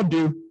as y'all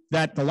do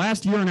that the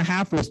last year and a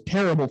half was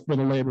terrible for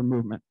the labor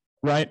movement,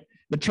 right?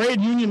 The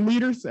trade union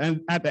leaders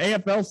and at the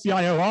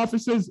AFL-CIO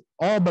offices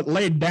all but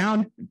laid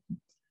down,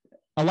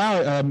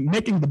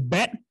 making the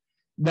bet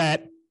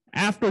that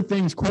after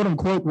things quote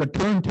unquote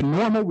return to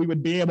normal, we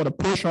would be able to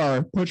push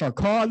our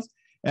cause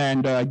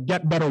and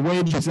get better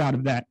wages out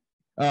of that.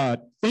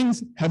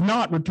 Things have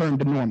not returned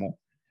to normal,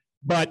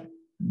 but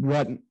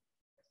what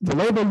the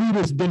labor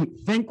leaders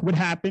didn't think would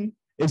happen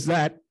is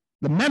that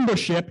the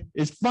membership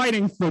is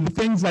fighting for the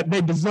things that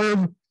they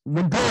deserve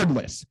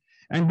regardless.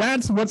 And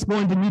that's what's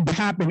going to need to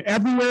happen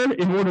everywhere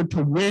in order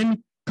to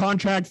win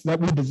contracts that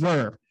we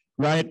deserve,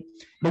 right?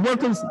 The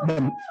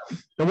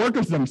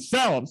workers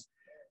themselves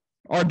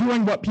are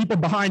doing what people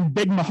behind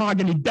big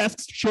mahogany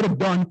desks should have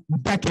done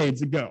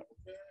decades ago.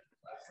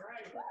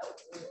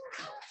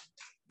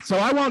 So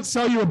I won't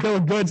sell you a bill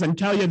of goods and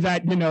tell you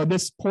that,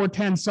 this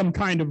portends some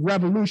kind of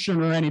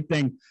revolution or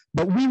anything,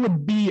 but we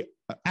would be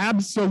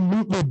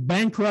absolutely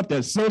bankrupt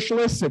as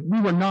socialists if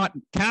we were not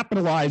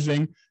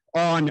capitalizing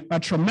on a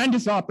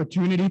tremendous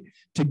opportunity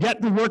to get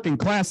the working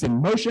class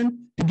in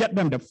motion, to get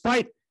them to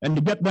fight, and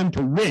to get them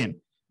to win.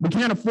 We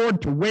can't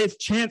afford to waste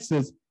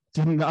chances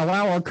to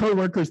allow our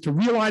coworkers to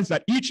realize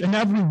that each and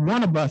every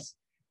one of us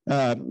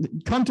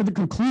come to the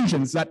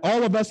conclusions that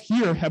all of us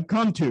here have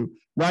come to,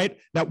 right?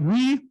 That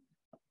we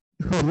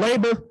who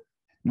labor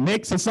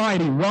make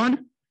society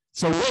run,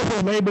 so we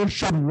who labor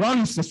should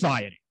run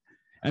society.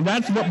 And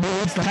that's what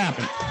needs to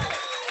happen.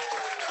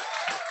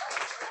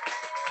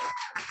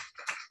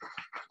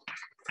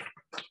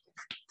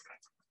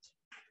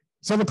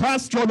 So the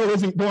class struggle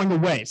isn't going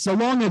away. So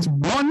long as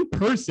one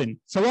person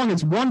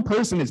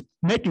is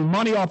making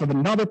money off of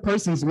another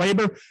person's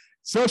labor,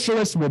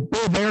 socialists will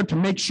be there to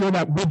make sure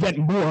that we get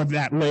more of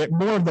that,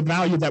 more of the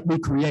value that we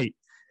create.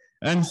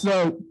 And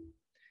so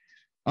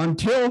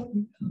until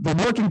the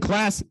working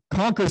class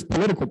conquers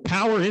political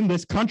power in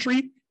this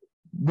country,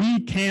 we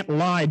can't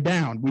lie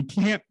down. We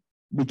can't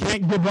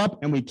give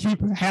up, and we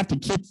have to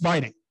keep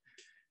fighting.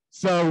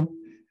 So,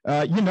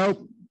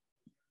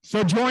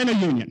 so join a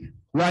union,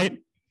 right?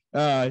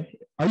 Are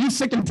you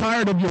sick and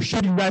tired of your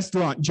shitty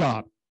restaurant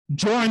job?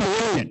 Join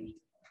a union.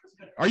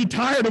 Are you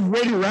tired of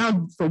waiting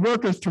around for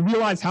workers to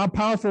realize how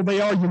powerful they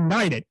are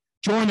united?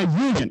 Join a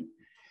union.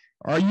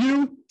 Are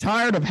you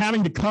tired of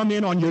having to come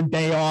in on your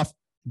day off?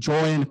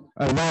 Join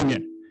a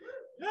union.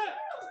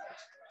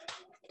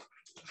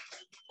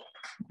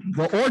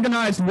 The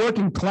organized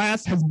working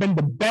class has been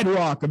the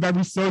bedrock of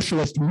every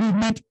socialist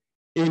movement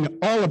in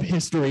all of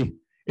history.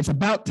 It's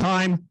about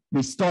time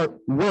we start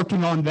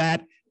working on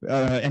that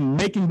and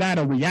making that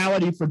a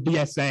reality for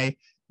DSA.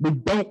 We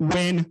don't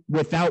win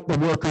without the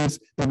workers.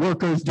 The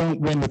workers don't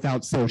win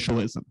without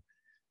socialism.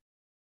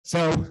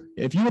 So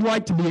if you would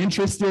like to be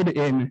interested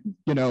in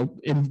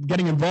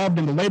getting involved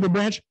in the labor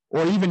branch,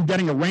 or even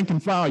getting a rank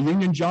and file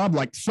union job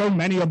like so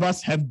many of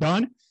us have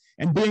done,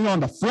 and being on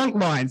the front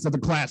lines of the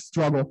class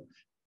struggle,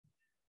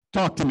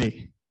 talk to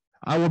me.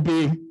 I will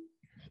be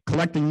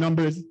collecting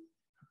numbers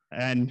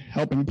and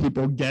helping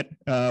people get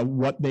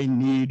what they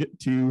need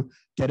to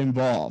get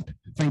involved.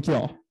 Thank you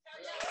all.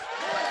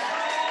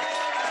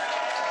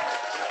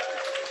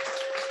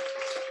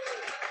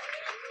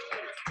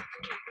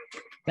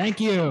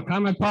 Thank you,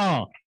 Comrade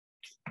Paul.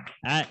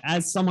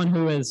 as someone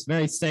who is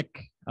very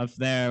sick of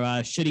their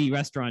shitty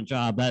restaurant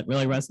job, that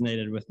really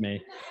resonated with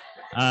me.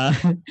 All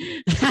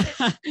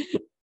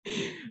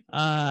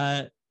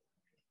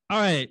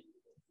right.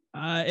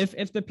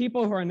 If the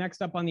people who are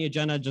next up on the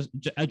agenda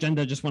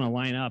just want to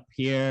line up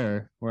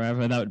here or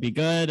wherever, that would be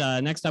good.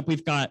 Next up,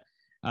 we've got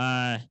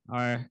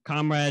our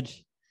comrade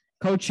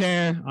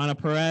co-chair Ana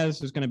Perez,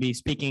 who's going to be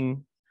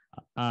speaking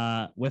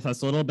with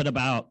us a little bit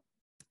about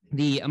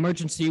the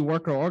Emergency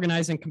Worker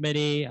Organizing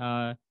Committee,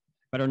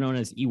 better known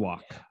as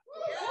EWOC.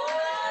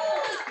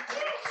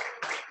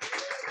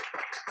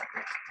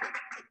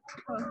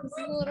 Oh, this is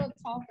a little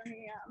tall for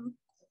me.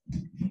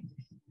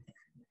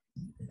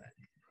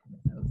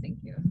 Oh, thank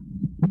you.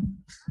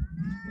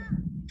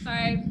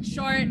 Sorry,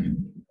 short.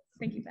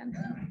 Thank you, Ben.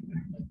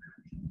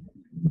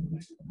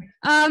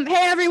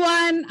 Hey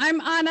everyone,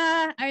 I'm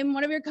Ana. I'm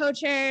one of your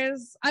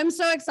co-chairs. I'm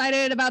so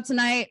excited about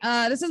tonight.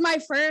 This is my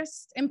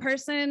first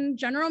in-person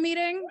general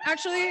meeting,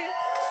 actually.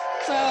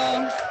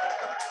 So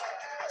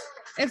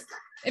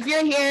if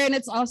you're here and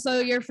it's also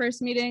your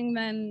first meeting,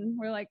 then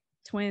we're like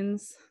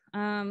twins.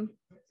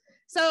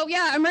 So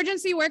yeah,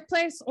 Emergency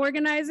Workplace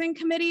Organizing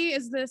Committee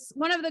is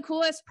one of the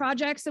coolest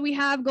projects that we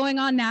have going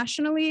on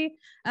nationally.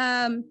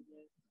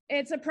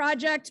 It's a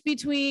project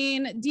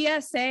between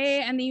DSA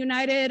and the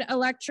United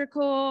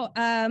Electrical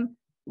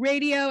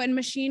Radio and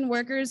Machine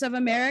Workers of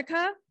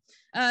America.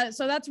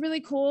 So that's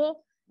really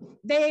cool.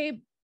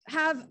 They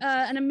have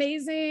an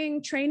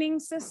amazing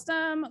training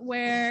system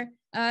where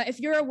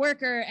if you're a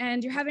worker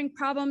and you're having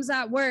problems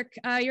at work,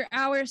 your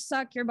hours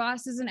suck, your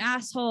boss is an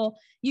asshole,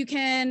 you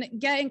can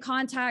get in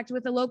contact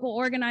with a local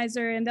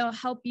organizer and they'll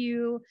help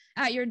you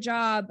at your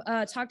job,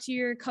 talk to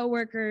your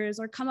coworkers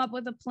or come up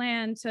with a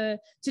plan to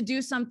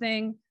do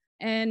something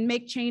and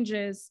make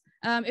changes.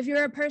 If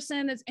you're a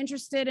person that's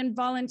interested in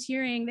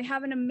volunteering, they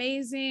have an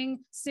amazing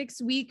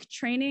 6-week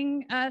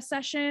training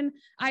session.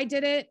 I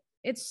did it.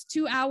 It's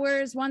 2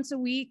 hours once a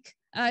week.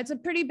 It's a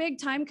pretty big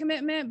time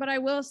commitment, but I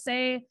will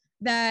say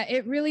that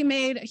it really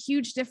made a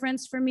huge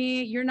difference for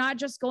me. You're not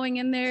just going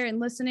in there and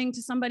listening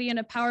to somebody in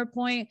a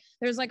PowerPoint.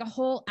 There's like a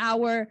whole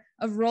hour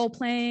of role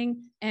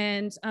playing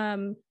and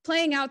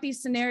playing out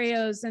these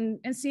scenarios and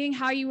seeing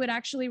how you would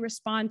actually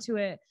respond to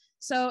it.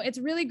 So it's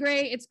really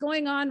great. It's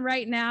going on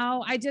right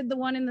now. I did the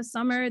one in the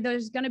summer.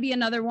 There's going to be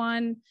another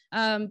one.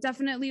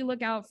 Definitely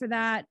look out for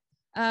that.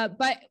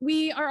 But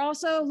we are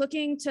also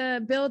looking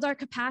to build our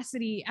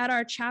capacity at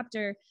our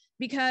chapter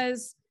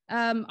because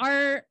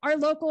our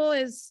local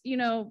is, you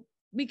know,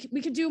 we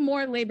could do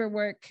more labor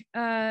work.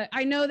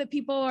 I know that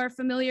people are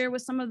familiar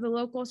with some of the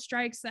local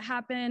strikes that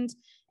happened.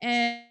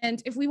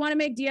 And if we want to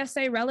make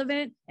DSA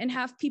relevant and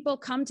have people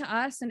come to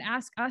us and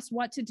ask us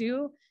what to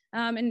do,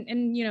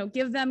 and you know,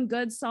 give them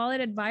good, solid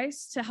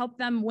advice to help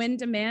them win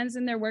demands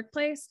in their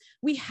workplace,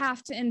 we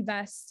have to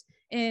invest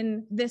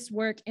in this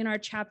work in our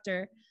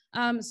chapter.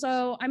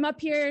 So I'm up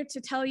here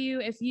to tell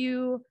you if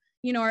you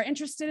are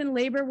interested in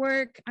labor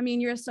work. I mean,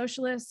 you're a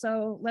socialist,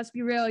 so let's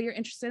be real, you're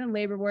interested in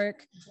labor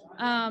work.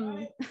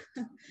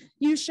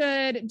 You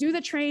should do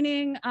the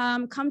training,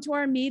 come to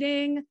our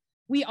meeting.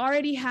 We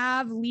already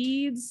have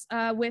leads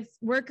with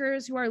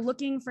workers who are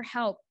looking for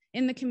help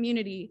in the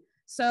community.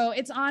 So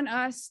it's on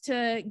us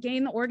to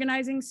gain the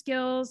organizing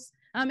skills.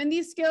 And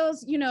these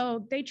skills, you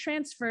know, they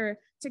transfer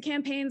to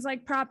campaigns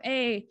like Prop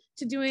A,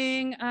 to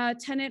doing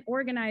tenant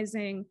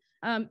organizing.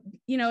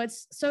 You know,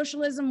 it's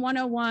socialism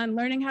 101,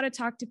 learning how to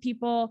talk to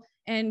people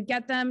and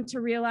get them to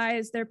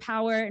realize their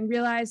power and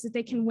realize that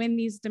they can win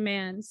these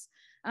demands.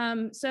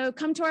 So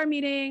come to our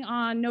meeting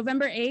on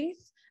November 8th.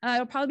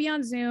 It'll probably be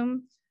on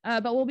Zoom.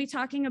 But we'll be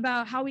talking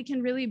about how we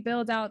can really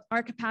build out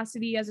our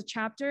capacity as a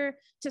chapter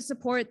to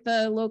support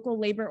the local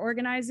labor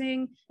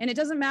organizing. And it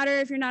doesn't matter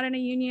if you're not in a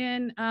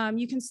union,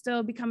 you can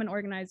still become an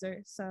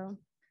organizer. So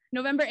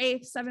November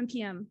 8th, 7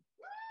 p.m.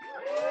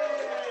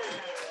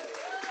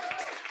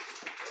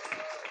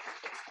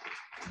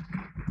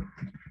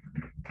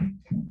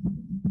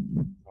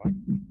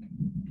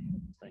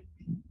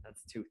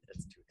 That's too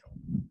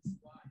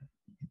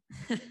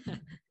tall.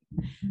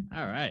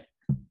 All right.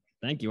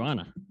 Thank you,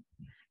 Ana.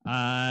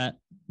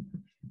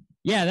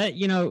 Yeah, that,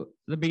 you know,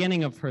 the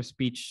beginning of her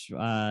speech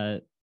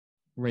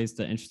raised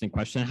an interesting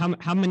question.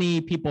 How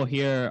many people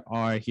here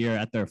are here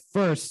at their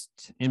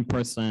first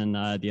in-person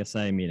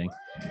DSA meeting?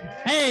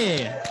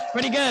 Hey,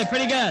 pretty good,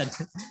 pretty good.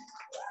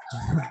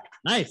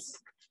 Nice.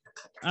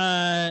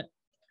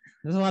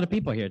 There's a lot of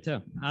people here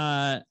too.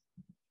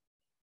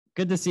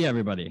 Good to see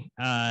everybody.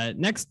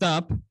 Next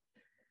up,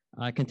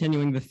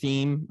 continuing the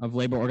theme of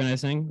labor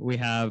organizing, we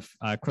have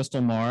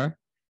Crystal Moore,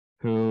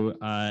 who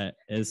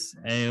is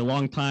a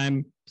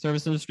longtime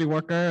service industry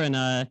worker and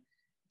a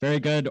very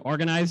good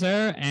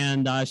organizer.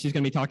 And she's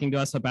going to be talking to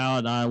us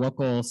about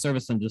local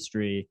service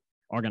industry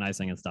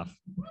organizing and stuff.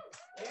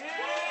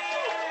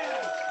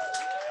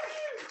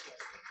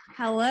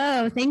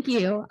 Hello, thank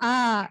you.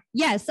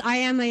 Yes, I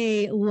am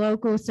a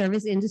local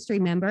service industry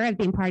member. I've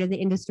been part of the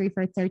industry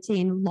for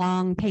 13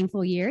 long,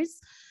 painful years.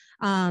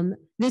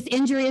 This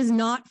injury is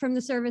not from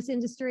the service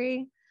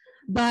industry.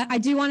 But I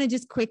do want to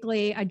just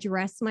quickly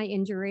address my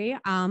injury.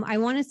 I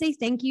want to say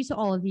thank you to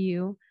all of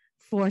you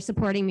for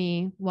supporting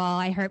me while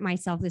I hurt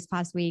myself this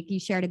past week. You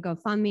shared a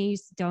GoFundMe, you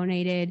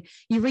donated,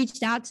 you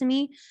reached out to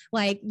me.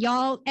 Like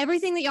y'all,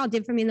 everything that y'all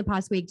did for me in the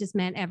past week just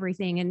meant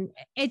everything. And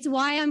it's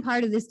why I'm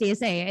part of this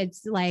DSA.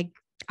 It's like,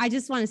 I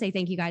just want to say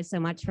thank you guys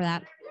so much for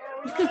that.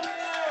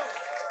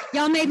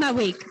 Y'all made my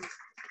week.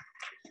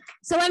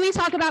 So let me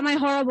talk about my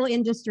horrible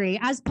industry.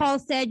 As Paul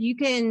said, you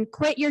can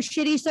quit your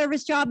shitty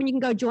service job and you can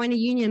go join a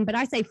union, but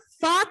I say,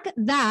 fuck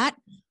that,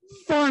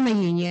 form a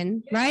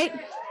union, right?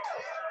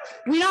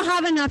 We don't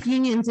have enough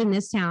unions in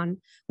this town.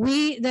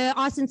 The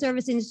Austin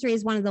service industry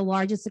is one of the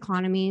largest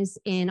economies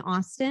in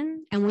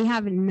Austin, and we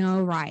have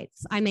no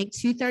rights. I make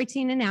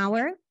 $2.13 an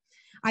hour.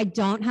 I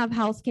don't have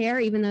health care,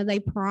 even though they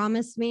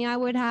promised me I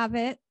would have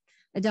it.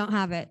 I don't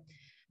have it.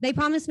 They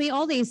promised me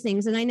all these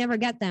things, and I never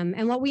get them.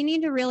 And what we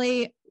need to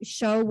really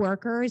show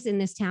workers in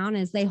this town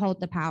is they hold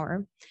the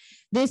power.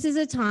 This is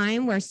a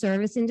time where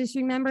service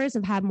industry members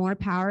have had more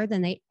power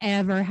than they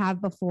ever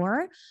have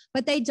before,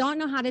 but they don't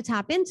know how to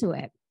tap into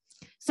it.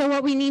 So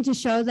what we need to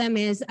show them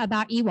is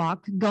about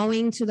EWOC,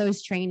 going to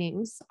those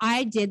trainings.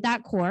 I did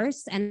that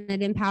course and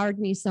it empowered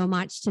me so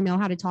much to know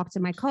how to talk to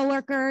my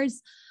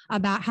coworkers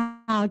about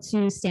how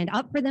to stand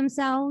up for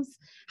themselves,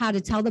 how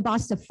to tell the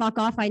boss to fuck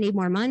off, I need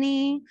more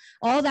money,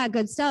 all that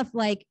good stuff.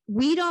 Like,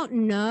 we don't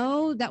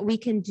know that we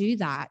can do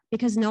that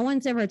because no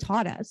one's ever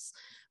taught us.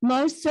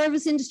 Most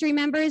service industry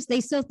members,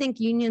 they still think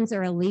unions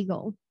are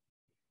illegal.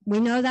 We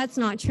know that's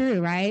not true,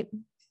 right?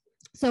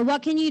 So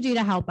what can you do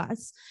to help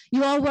us?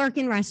 You all work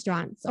in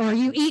restaurants, or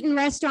you eat in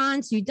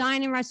restaurants, you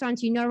dine in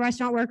restaurants, you know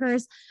restaurant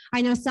workers.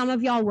 I know some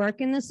of y'all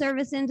work in the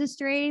service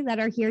industry that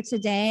are here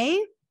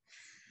today.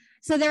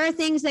 So there are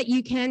things that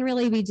you can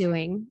really be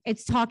doing.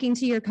 It's talking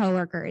to your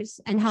coworkers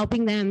and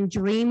helping them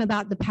dream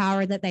about the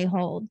power that they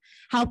hold,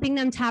 helping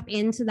them tap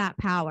into that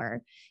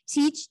power,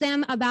 teach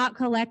them about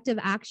collective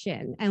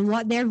action and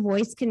what their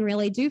voice can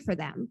really do for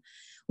them.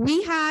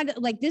 We had,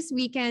 like this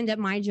weekend at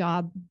my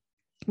job,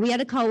 we had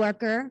a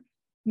coworker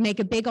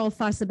make a big old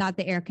fuss about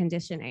the air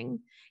conditioning.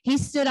 He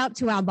stood up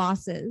to our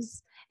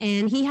bosses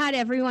and he had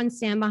everyone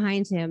stand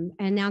behind him.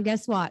 And now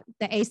guess what?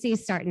 The AC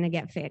is starting to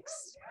get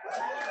fixed.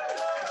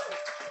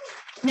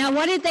 Now,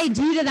 what did they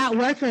do to that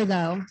worker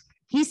though?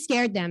 He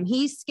scared them.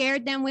 He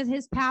scared them with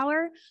his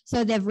power.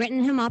 So they've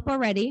written him up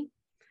already.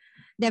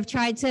 They've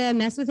tried to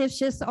mess with his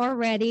shifts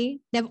already.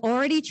 They've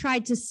already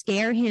tried to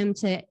scare him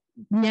to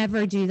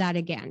never do that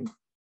again.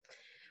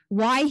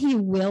 Why he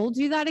will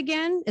do that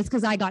again is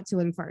because I got to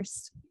him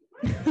first.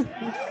 I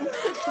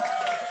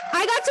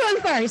got to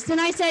him first and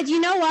I said,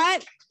 you know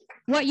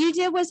what you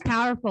did was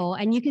powerful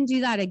and you can do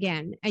that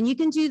again. And you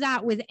can do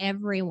that with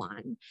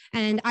everyone.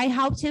 And I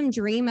helped him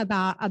dream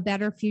about a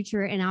better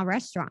future in our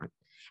restaurant.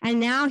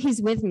 And now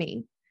he's with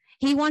me.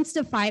 He wants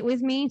to fight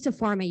with me to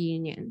form a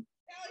union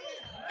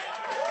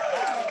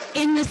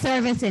in the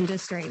service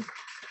industry.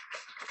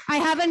 I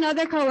have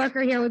another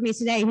coworker here with me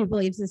today who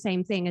believes the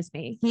same thing as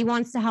me. He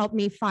wants to help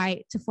me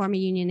fight to form a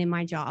union in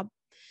my job.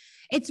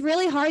 It's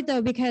really hard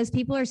though, because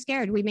people are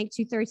scared. We make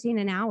 $2.13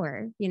 an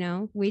hour. You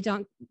know,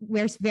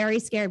 we're very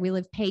scared. We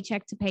live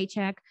paycheck to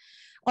paycheck.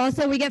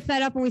 Also, we get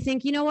fed up and we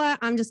think, you know what?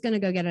 I'm just going to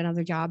go get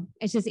another job.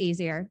 It's just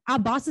easier. Our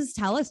bosses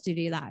tell us to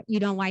do that. You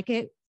don't like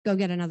it? Go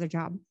get another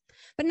job.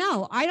 But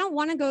no, I don't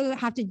want to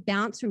have to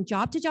bounce from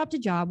job to job to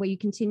job where you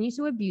continue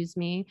to abuse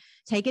me,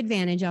 take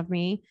advantage of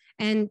me,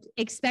 and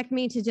expect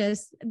me to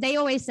just, they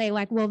always say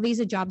like, well, these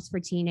are jobs for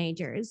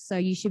teenagers. So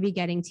you should be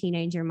getting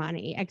teenager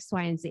money, X,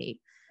 Y, and Z.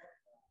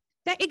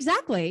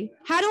 Exactly.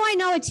 How do I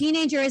know a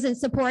teenager isn't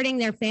supporting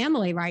their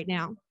family right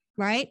now,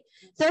 right?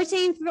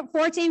 13,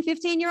 14,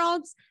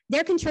 15-year-olds,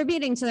 they're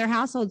contributing to their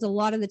households a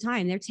lot of the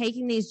time. They're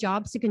taking these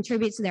jobs to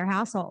contribute to their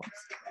households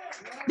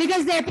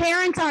because their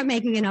parents aren't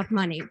making enough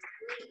money,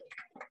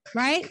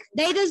 right?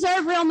 They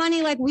deserve real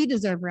money like we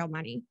deserve real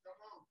money.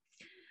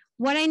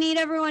 What I need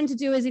everyone to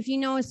do is, if you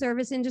know a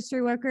service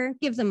industry worker,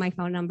 give them my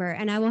phone number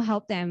and I will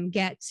help them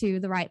get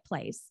to the right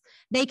place.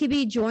 They could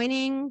be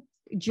joining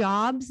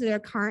jobs that are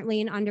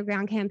currently in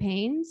underground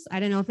campaigns. I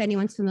don't know if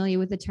anyone's familiar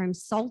with the term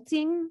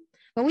salting,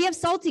 but we have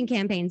salting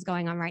campaigns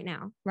going on right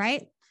now,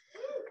 right?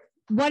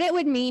 What it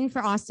would mean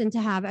for Austin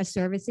to have a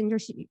service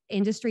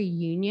industry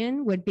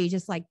union would be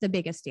just like the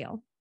biggest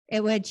deal.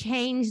 It would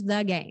change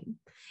the game.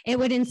 It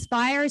would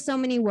inspire so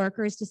many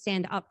workers to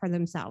stand up for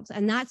themselves.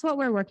 And that's what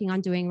we're working on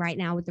doing right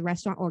now with the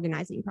Restaurant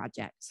Organizing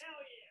Project.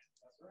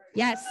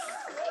 Yes.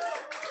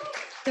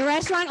 The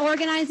Restaurant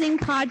Organizing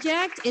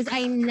Project is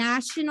a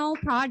national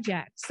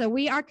project. So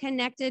we are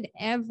connected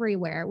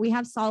everywhere. We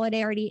have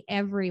solidarity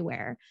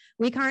everywhere.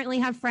 We currently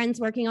have friends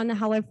working on the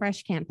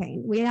HelloFresh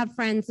campaign. We have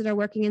friends that are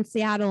working in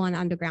Seattle on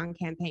underground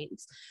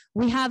campaigns.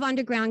 We have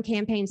underground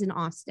campaigns in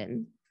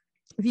Austin.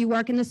 If you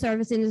work in the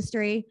service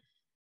industry,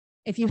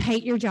 if you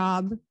hate your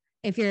job,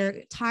 if you're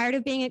tired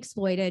of being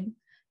exploited,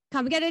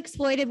 come get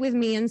exploited with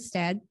me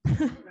instead.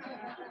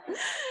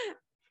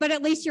 But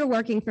at least you're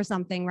working for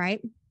something,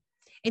 right?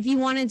 If you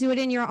want to do it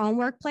in your own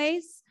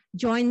workplace,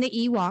 join the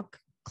EWOC.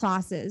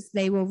 classes.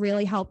 They will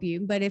really help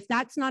you. But if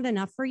that's not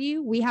enough for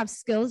you, we have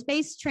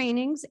skills-based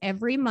trainings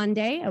every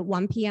Monday at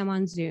 1 p.m.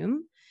 on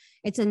Zoom.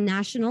 It's a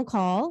national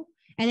call,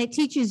 and it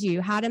teaches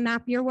you how to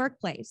map your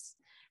workplace,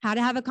 how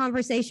to have a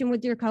conversation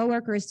with your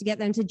coworkers to get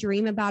them to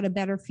dream about a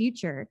better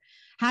future,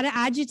 how to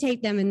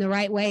agitate them in the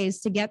right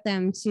ways to get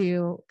them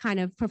to kind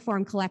of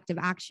perform collective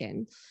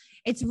action.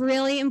 It's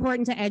really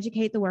important to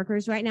educate the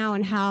workers right now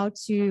on how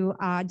to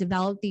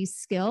develop these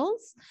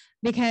skills,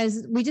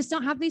 because we just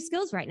don't have these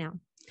skills right now.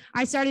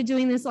 I started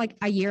doing this like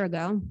a year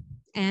ago,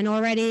 and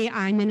already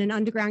I'm in an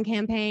underground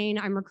campaign.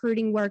 I'm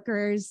recruiting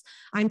workers.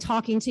 I'm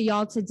talking to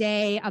y'all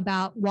today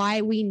about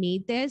why we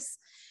need this.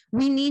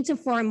 We need to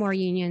form more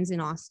unions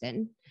in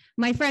Austin.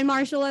 My friend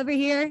Marshall over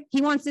here,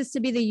 he wants this to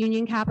be the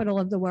union capital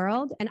of the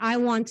world, and I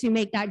want to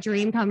make that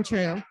dream come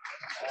true.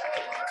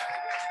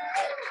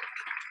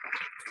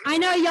 I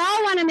know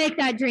y'all want to make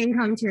that dream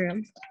come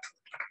true.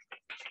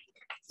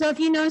 So if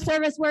you know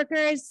service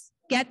workers,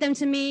 get them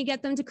to me,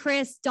 get them to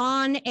Chris,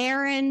 Dawn,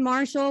 Aaron,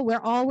 Marshall.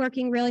 We're all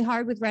working really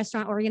hard with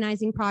Restaurant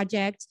Organizing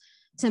Project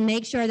to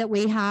make sure that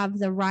we have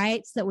the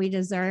rights that we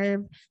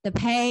deserve, the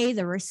pay,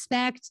 the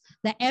respect,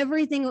 the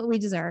everything that we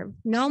deserve.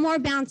 No more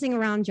bouncing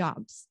around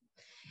jobs.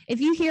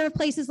 If you hear of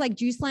places like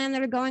Juiceland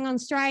that are going on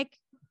strike,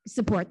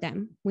 support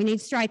them. We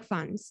need strike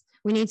funds.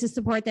 We need to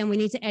support them. We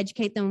need to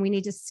educate them. We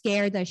need to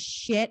scare the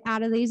shit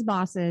out of these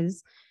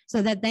bosses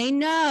so that they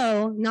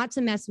know not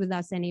to mess with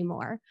us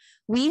anymore.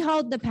 We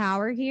hold the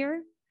power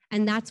here,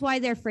 and that's why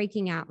they're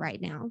freaking out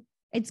right now.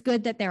 It's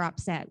good that they're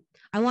upset.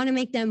 I want to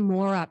make them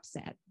more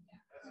upset.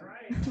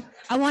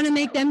 I want to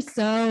make them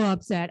so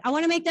upset. I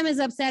want to make them as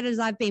upset as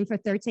I've been for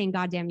 13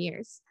 goddamn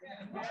years.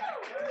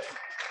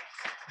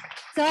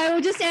 So I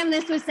will just end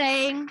this with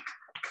saying,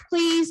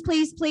 please,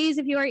 please, please,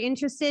 if you are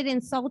interested in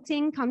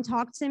consulting, come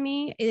talk to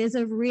me. It is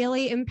a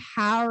really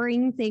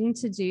empowering thing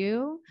to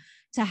do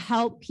to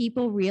help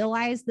people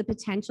realize the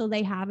potential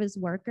they have as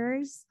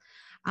workers.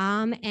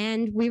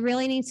 And we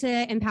really need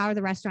to empower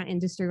the restaurant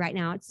industry right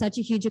now. It's such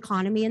a huge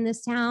economy in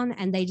this town,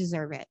 and they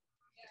deserve it.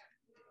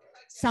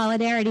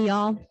 Solidarity,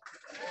 y'all.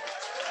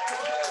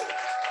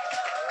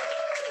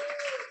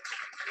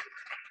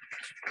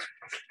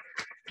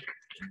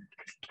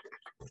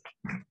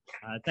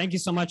 Thank you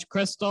so much,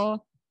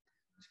 Crystal.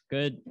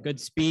 Good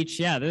speech.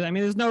 Yeah, I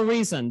mean, there's no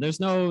reason. There's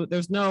no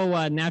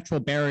natural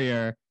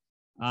barrier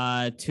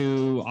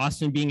to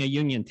Austin being a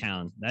union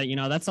town. That, you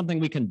know, that's something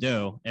we can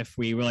do if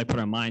we really put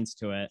our minds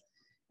to it.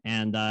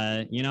 And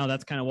you know,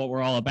 that's kind of what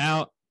we're all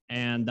about.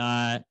 And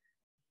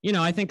you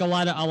know, I think a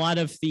lot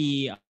of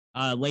the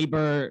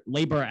labor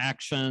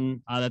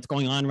action that's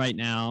going on right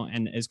now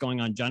and is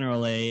going on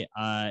generally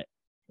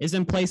is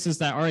in places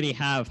that already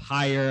have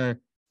higher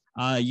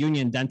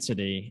union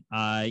density,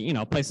 you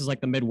know, places like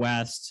the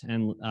Midwest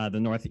and the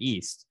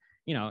Northeast,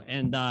 you know,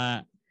 and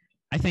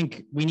I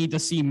think we need to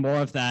see more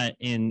of that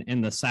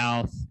in the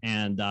South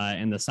and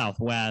in the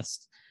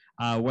Southwest,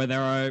 where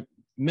there are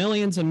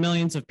millions and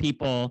millions of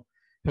people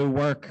who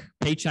work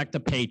paycheck to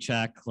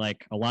paycheck,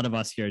 like a lot of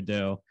us here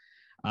do.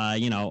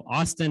 You know,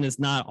 Austin is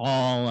not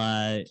all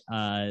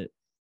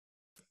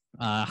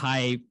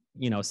high,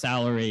 you know,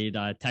 salaried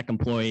tech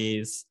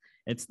employees.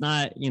 It's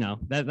not, you know,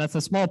 that's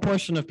a small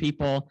portion of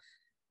people.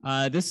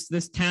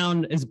 This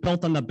town is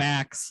built on the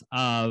backs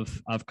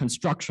of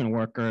construction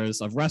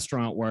workers, of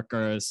restaurant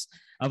workers,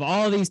 of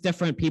all of these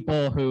different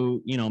people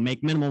who, you know,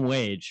 make minimum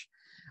wage.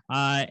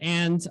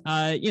 And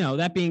you know,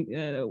 that being,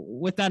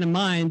 with that in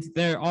mind,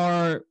 there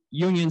are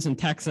unions in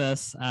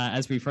Texas,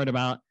 as we've heard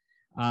about.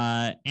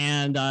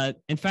 And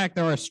in fact,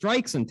 there are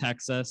strikes in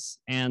Texas.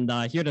 And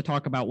here to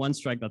talk about one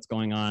strike that's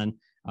going on,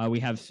 we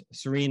have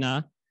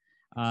Serena,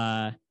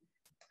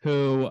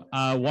 who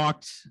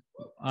walked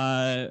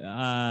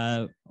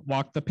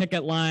the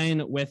picket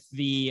line with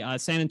the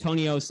San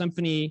Antonio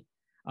Symphony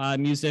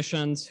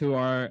musicians who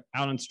are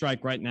out on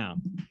strike right now.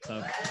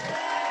 So.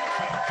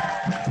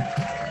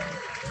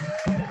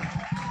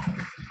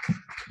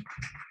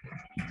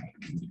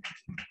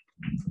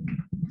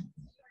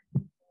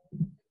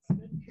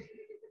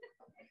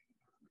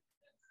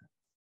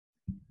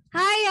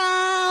 Hi,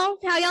 y'all.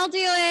 How y'all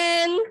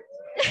doing?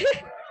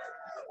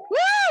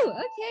 Woo!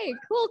 Okay,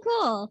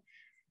 cool.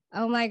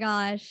 Oh my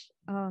gosh.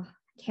 Oh,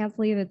 I can't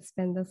believe it's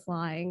been this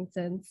long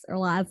since our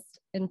last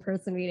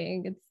in-person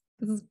meeting.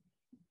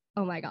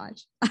 Oh my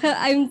gosh.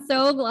 I'm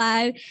so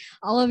glad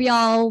all of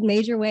y'all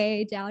made your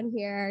way down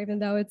here, even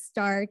though it's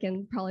dark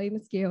and probably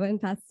mosquito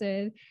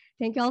infested.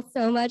 Thank y'all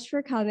so much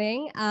for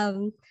coming.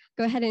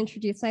 Go ahead and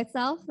introduce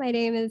myself. My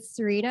name is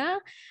Serena.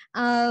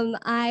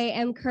 I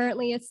am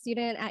currently a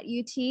student at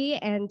UT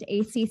and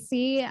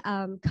ACC,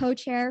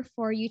 co-chair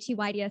for UT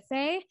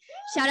YDSA.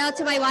 Shout out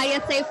to my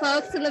YDSA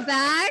folks in the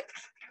back.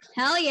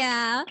 Hell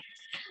yeah.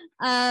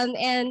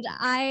 And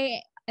I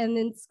am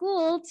in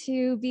school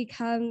to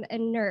become a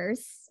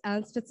nurse,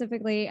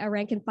 specifically a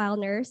rank and file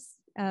nurse,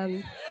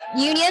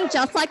 union,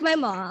 just like my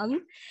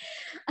mom.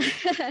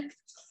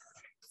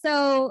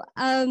 So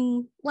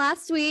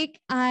last week,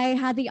 I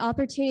had the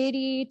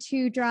opportunity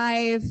to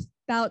drive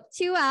about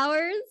 2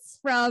 hours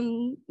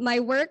from my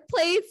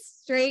workplace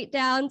straight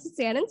down to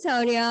San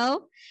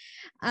Antonio,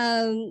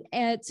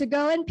 and to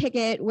go and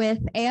picket with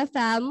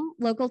AFM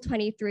Local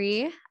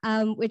 23,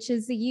 which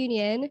is the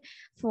union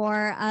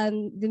for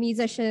the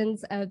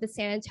musicians of the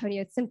San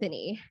Antonio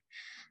Symphony.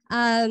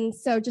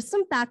 So just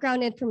some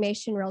background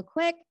information real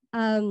quick.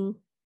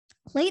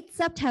 Late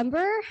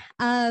September,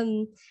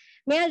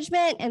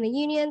 management and the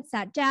union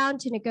sat down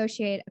to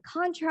negotiate a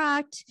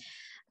contract,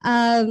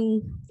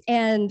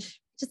 and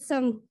just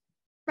some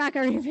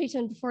background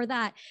information before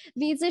that.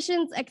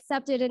 Musicians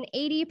accepted an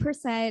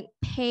 80%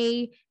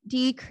 pay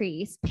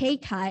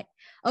cut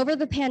over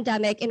the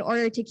pandemic in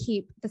order to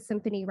keep the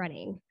symphony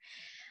running.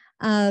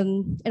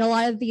 And a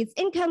lot of these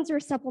incomes were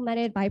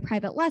supplemented by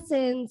private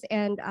lessons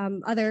and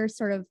other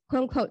sort of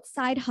quote unquote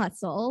side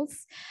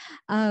hustles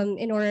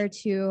in order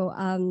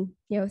to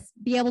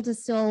be able to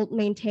still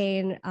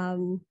maintain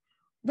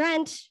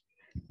rent,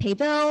 pay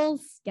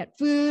bills, get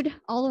food,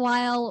 all the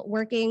while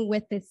working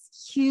with this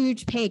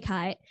huge pay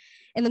cut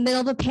in the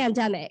middle of a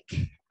pandemic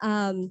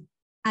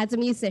as a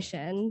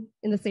musician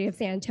in the city of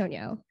San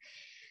Antonio.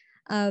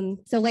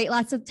 So late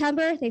last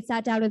September, they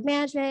sat down with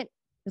management.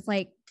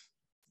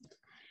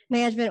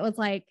 Management was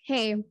like,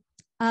 hey,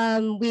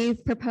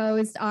 we've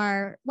proposed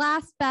our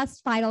last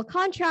best final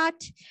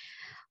contract,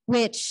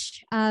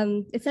 which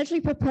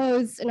essentially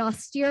proposed an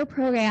austere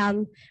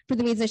program for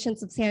the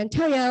musicians of San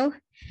Antonio,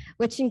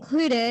 which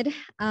included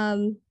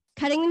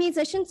cutting the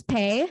musicians'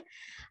 pay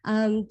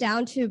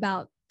down to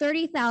about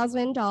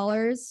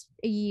 $30,000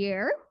 a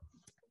year,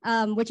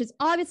 which is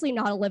obviously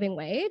not a living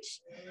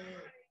wage.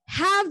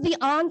 Have the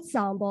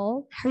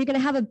ensemble, are you going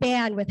to have a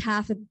band with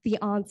half of the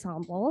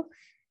ensemble?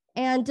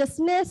 And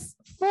dismiss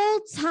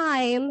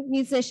full-time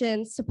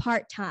musicians to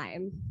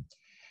part-time.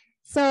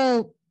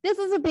 So this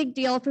is a big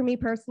deal for me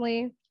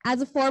personally.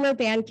 As a former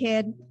band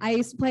kid, I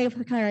used to play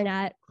the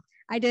clarinet.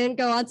 I didn't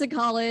go on to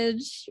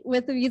college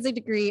with a music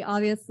degree,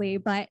 obviously,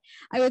 but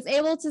I was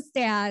able to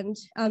stand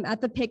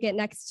at the picket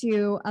next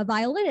to a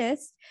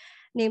violinist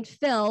named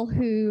Phil,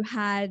 who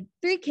had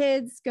 3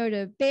 kids go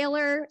to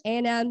Baylor,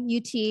 A&M,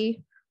 UT,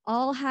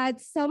 all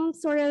had some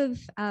sort of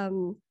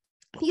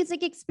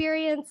music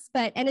experience,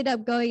 but ended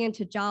up going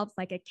into jobs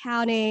like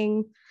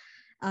accounting,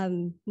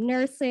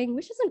 nursing,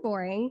 which isn't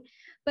boring,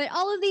 but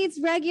all of these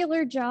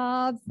regular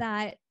jobs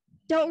that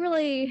don't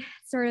really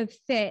sort of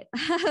fit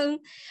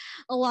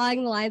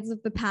along the lines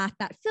of the path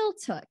that Phil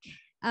took.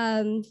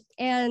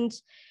 And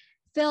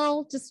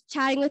Phil, just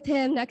chatting with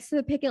him next to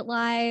the picket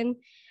line,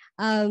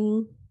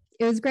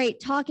 it was great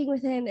talking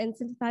with him and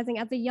sympathizing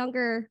as a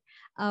younger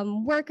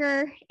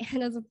worker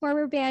and as a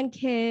former band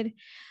kid.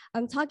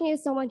 I'm talking to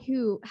someone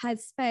who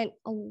has spent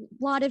a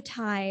lot of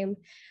time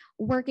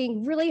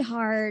working really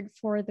hard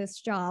for this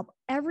job.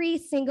 Every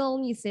single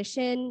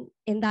musician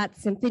in that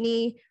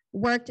symphony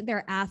worked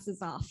their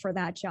asses off for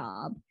that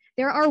job.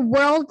 There are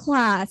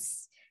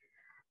world-class,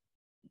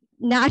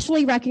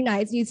 nationally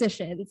recognized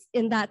musicians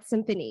in that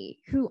symphony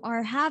who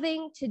are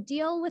having to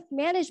deal with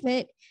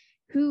management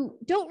who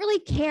don't really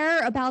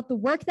care about the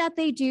work that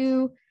they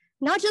do,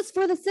 not just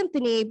for the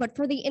symphony, but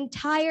for the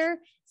entire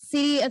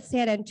city of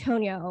San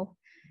Antonio.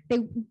 They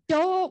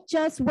don't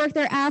just work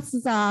their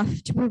asses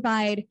off to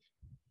provide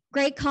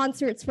great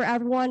concerts for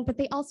everyone, but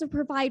they also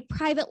provide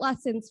private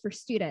lessons for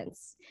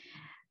students.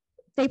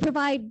 They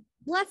provide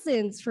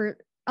lessons for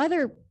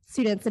other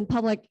students in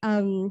public,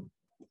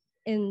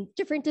 in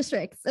different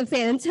districts of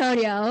San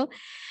Antonio,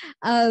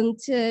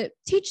 to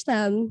teach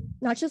them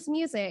not just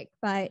music,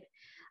 but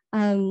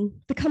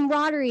the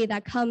camaraderie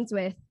that comes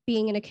with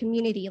being in a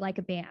community like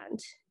a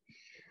band.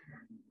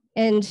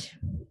 And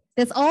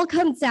this all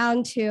comes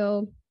down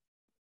to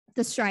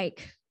the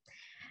strike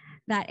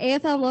that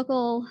AFM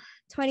Local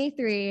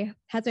 23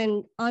 has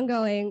been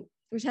ongoing,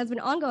 which has been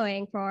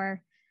ongoing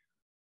for,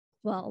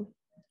 well,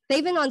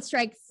 they've been on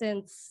strike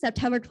since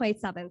September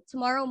 27th.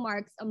 Tomorrow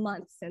marks a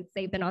month since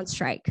they've been on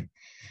strike.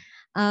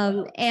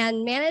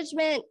 And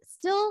management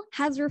still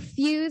has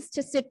refused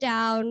to sit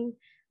down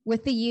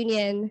with the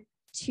union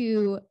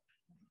to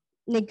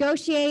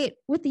negotiate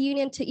with the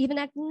union, to even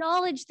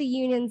acknowledge the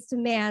union's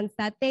demands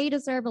that they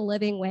deserve a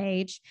living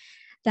wage,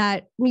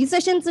 that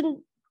musicians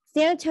in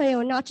San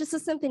Antonio, and not just the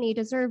symphony,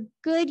 deserve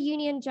good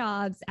union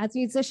jobs as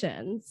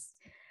musicians.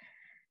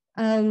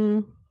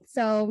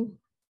 So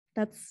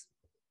that's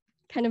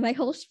kind of my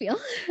whole spiel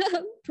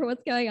for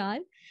what's going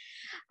on.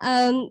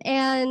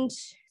 And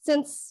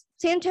since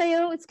San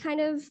Antonio is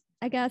kind of,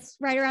 I guess,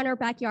 right around our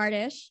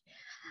backyardish,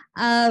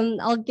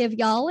 I'll give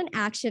y'all an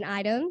action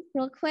item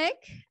real quick.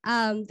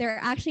 They're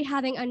actually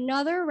having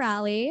another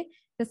rally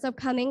this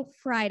upcoming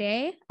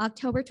Friday,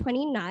 October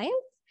 29th,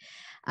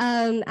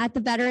 at the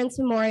Veterans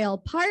Memorial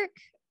Park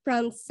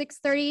from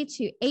 6:30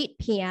 to 8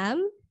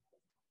 p.m.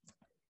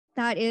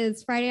 That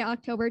is Friday,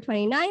 October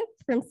 29th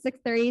from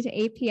 6:30 to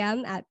 8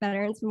 p.m. at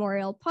Veterans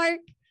Memorial Park,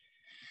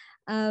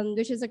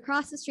 which is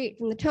across the street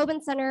from the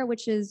Tobin Center,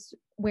 which is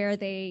where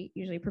they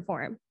usually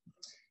perform.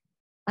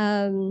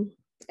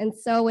 And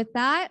so with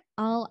that,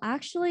 I'll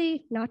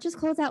actually not just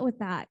close out with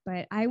that,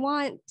 but I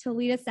want to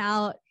lead us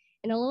out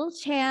in a little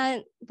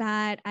chant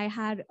that I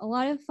had a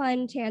lot of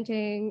fun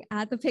chanting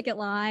at the picket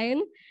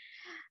line.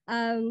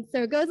 So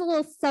it goes a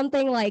little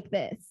something like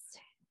this.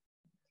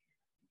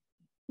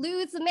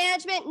 Lose the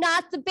management,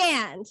 not the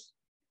band.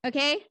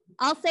 Okay,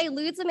 I'll say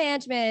lose the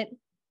management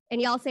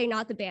and y'all say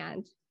not the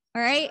band.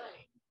 All right,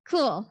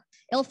 cool.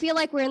 It'll feel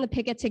like we're in the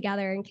picket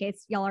together in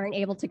case y'all aren't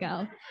able to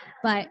go.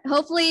 But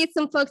hopefully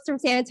some folks from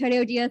San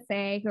Antonio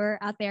DSA who are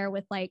out there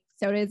with like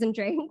sodas and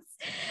drinks.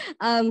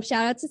 Shout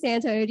out to San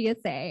Antonio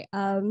DSA.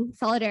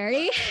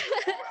 Solidarity.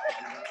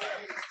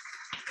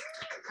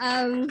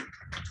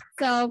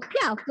 So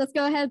yeah, let's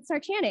go ahead and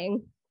start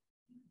chanting.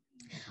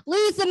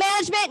 Lose the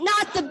management,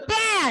 not the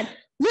band.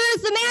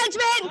 Lose the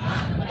management.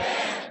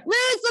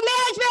 Lose the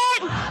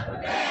management.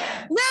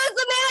 Lose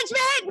the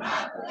management.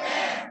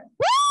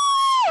 Woo!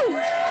 All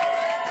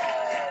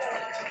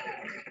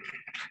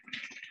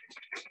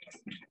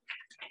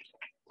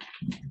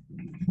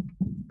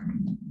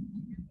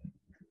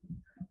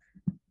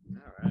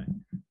right.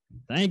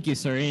 Thank you,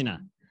 Serena.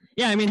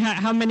 Yeah, I mean,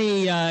 how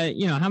many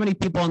how many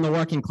people in the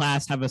working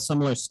class have a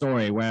similar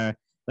story where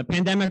the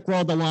pandemic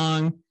rolled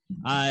along,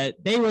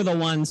 they were the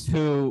ones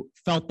who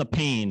felt the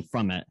pain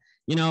from it.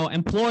 You know,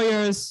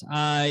 employers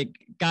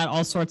got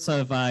all sorts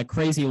of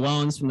crazy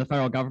loans from the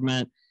federal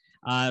government.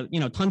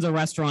 Tons of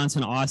restaurants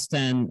in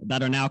Austin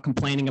that are now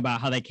complaining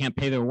about how they can't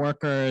pay their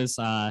workers.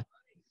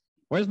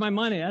 Where's my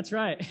money? That's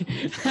right.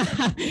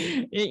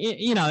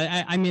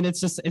 I mean,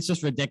 it's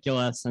just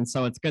ridiculous. And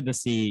so it's good to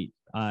see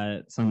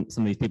some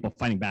of these people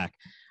fighting back.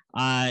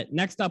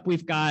 Next up,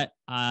 we've got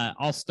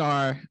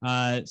all-star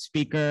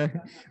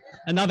speaker,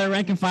 another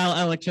rank and file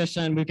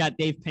electrician. We've got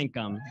Dave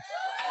Pinkham.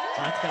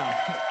 Let's go.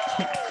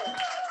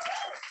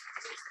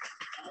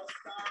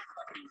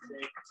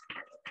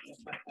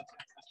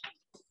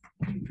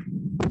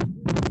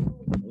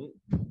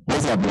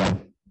 What's up, bro?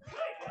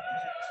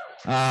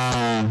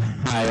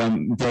 Hi,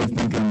 I'm Dave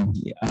Pinkham.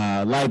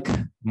 Like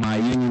my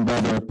union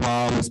brother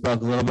Paul, who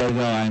spoke a little bit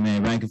ago, I'm a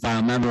rank and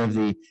file member of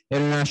the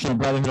International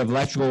Brotherhood of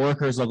Electrical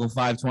Workers, Local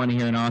 520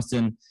 here in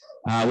Austin.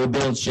 We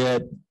build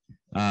shit.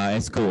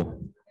 It's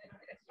cool.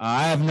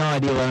 I have no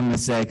idea what I'm going to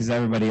say because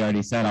everybody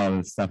already said all of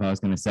the stuff I was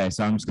going to say,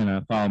 so I'm just going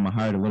to follow my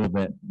heart a little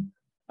bit.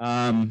 So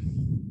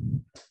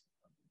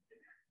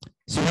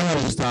I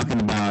was just talking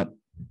about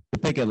the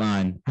picket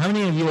line. How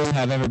many of you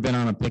have ever been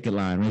on a picket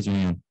line? Raise your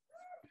hand.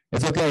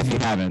 It's okay if you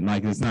haven't.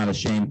 Like, it's not a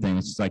shame thing.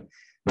 It's just like,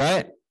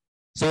 right?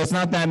 So it's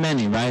not that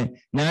many, right?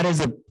 And that is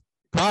a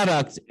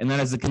product, and that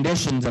is the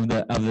conditions of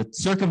the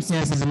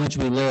circumstances in which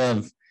we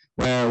live,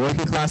 where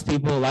working class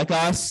people like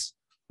us,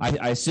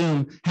 I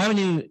assume, how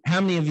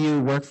many of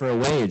you work for a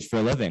wage for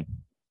a living?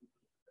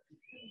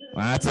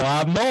 Well, that's a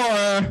lot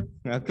more.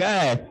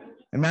 Okay,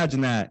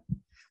 imagine that.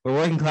 Where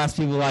working class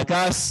people like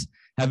us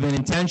have been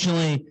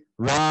intentionally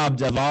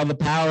robbed of all the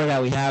power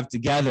that we have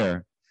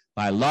together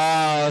by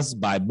laws,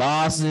 by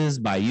bosses,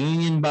 by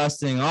union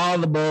busting, all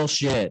the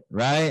bullshit,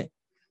 right?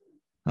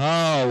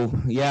 Oh,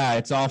 yeah,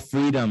 it's all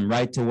freedom,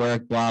 right to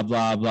work, blah,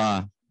 blah,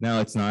 blah.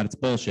 No, it's not. It's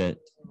bullshit.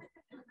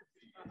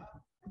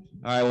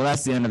 All right, well,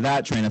 that's the end of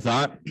that train of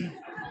thought.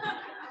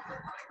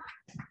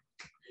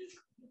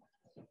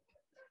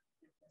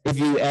 If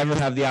you ever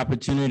have the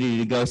opportunity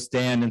to go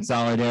stand in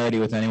solidarity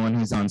with anyone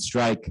who's on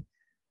strike,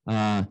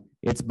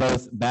 it's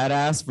both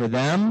badass for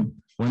them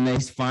when they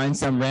find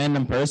some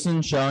random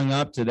person showing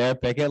up to their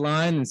picket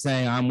line and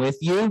saying, I'm with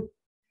you,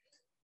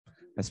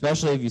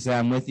 especially if you say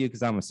I'm with you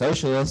because I'm a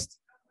socialist.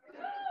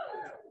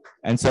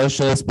 And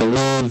socialists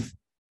believe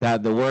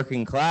that the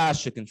working class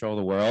should control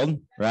the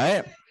world,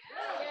 right?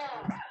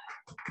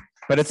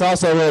 But it's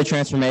also really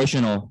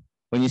transformational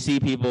when you see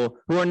people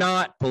who are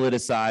not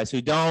politicized,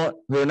 who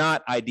are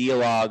not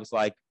ideologues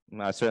like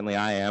certainly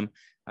I am.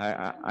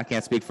 I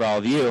can't speak for all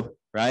of you,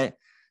 right?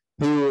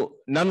 Who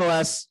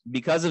nonetheless,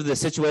 because of the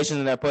situation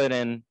that they're put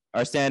in,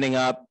 are standing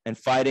up and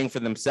fighting for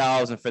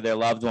themselves and for their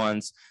loved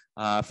ones,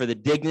 for the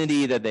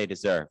dignity that they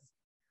deserve.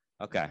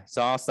 Okay,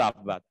 so I'll stop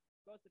about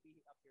that. I'm supposed to be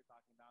up here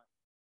talking about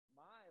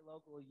my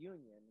local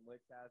union,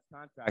 which has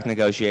contract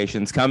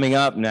negotiations coming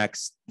up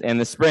next in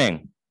the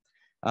spring.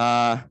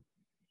 Our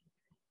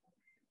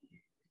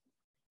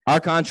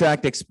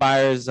contract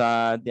expires,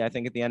 I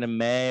think, at the end of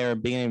May or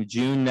beginning of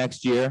June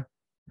next year.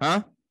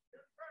 Huh?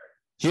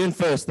 June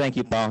 1st. Thank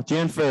you, Paul.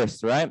 June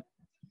 1st, right?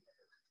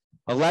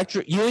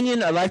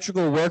 Union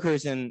electrical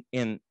workers in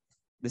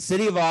the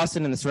city of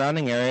Austin and the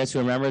surrounding areas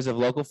who are members of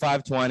Local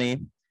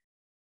 520,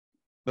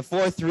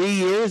 before 3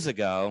 years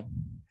ago,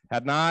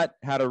 had not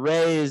had a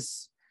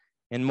raise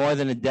in more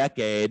than a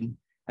decade,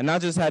 and not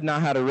just had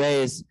not had a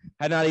raise,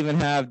 had not even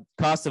had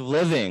cost of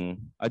living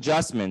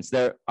adjustments.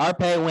 Our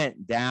pay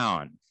went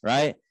down,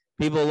 right?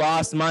 People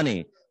lost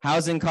money.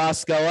 Housing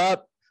costs go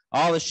up.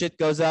 All the shit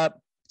goes up.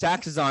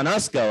 Taxes on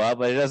us go up,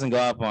 but it doesn't go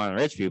up on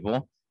rich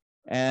people.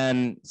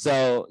 And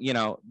so,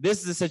 this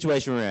is the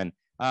situation we're in.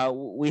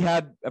 We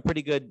had a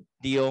pretty good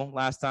deal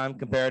last time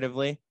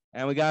comparatively,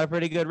 and we got a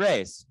pretty good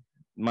raise.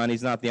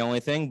 Money's not the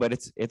only thing, but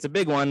it's a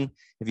big one.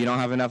 If you don't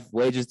have enough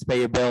wages to pay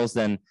your bills,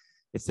 then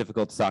it's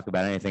difficult to talk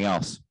about anything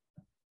else.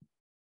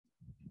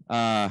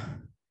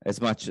 as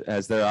much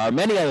as there are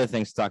many other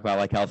things to talk about,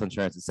 like health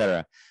insurance, et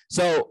cetera.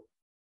 So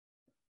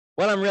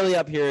what I'm really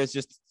up here is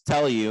just to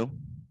tell you,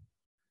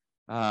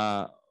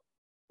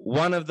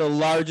 one of the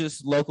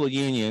largest local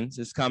unions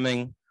is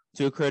coming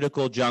to a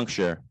critical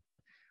juncture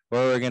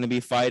where we're going to be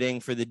fighting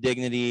for the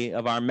dignity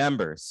of our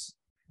members.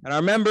 And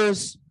our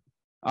members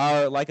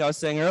are, like I was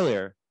saying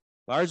earlier,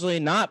 largely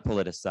not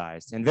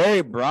politicized and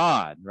very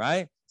broad,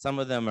 right? Some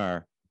of them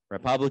are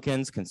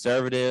Republicans,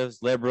 conservatives,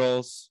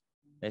 liberals.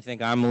 They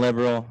think I'm a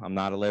liberal. I'm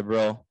not a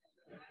liberal.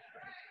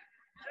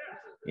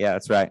 Yeah,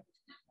 that's right.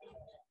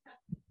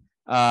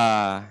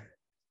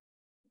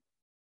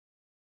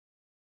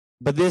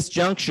 But this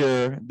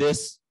juncture,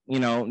 this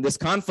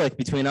conflict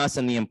between us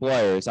and the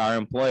employers, our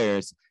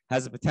employers,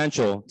 has the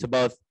potential to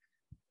both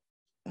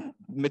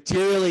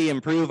materially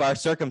improve our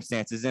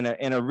circumstances in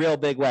a real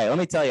big way. Let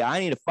me tell you, I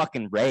need a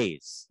fucking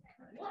raise.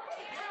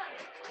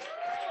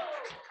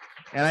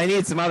 And I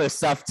need some other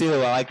stuff too,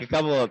 like a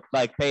couple of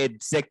like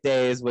paid sick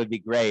days would be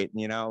great,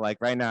 you know, like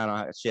right now I don't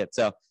have shit.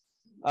 So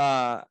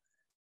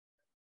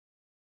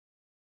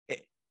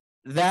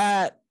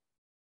that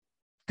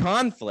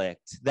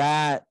conflict,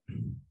 that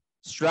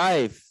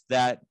strife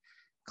that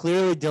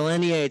clearly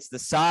delineates the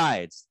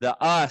sides, the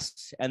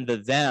us and the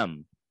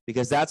them,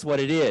 because that's what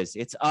it is.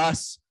 It's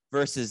us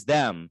versus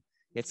them.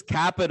 It's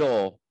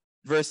capital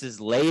versus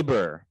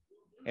labor.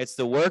 It's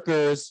the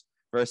workers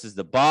versus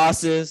the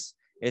bosses.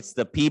 It's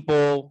the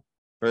people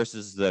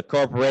versus the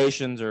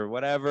corporations or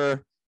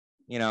whatever,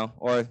 you know,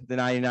 or the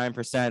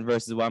 99%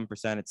 versus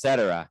 1%, et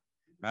cetera,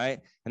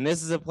 right? And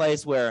this is a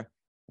place where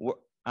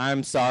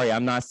I'm sorry,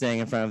 I'm not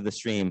staying in front of the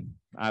stream.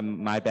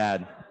 My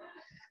bad.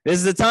 This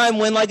is a time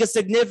when like a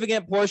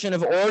significant portion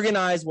of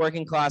organized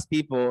working class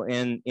people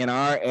in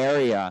our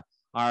area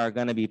are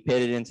going to be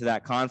pitted into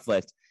that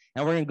conflict.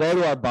 And we're going to go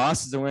to our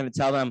bosses and we're going to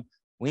tell them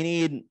we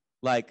need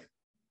like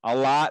a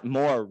lot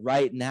more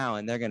right now.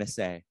 And they're going to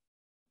say,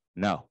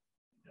 no,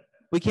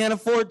 we can't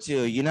afford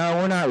to. You know,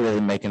 we're not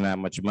really making that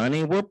much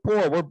money. We're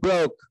poor. We're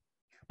broke.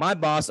 My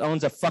boss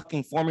owns a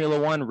fucking Formula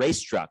One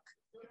race truck.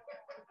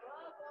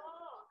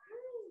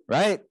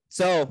 Right?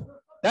 So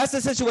that's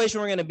the situation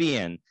we're going to be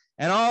in.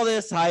 And all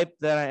this hype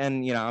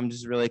and you know, I'm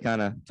just really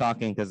kind of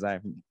talking because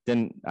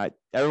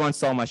everyone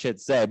stole my shit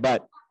to say,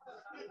 but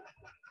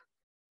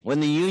when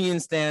the union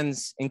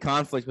stands in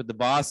conflict with the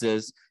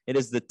bosses, it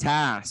is the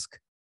task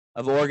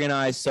of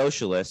organized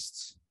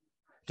socialists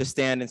to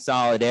stand in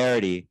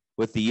solidarity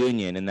with the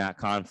union in that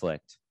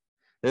conflict.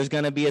 There's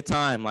going to be a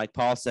time, like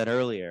Paul said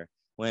earlier,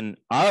 when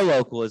our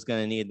local is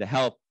going to need the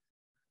help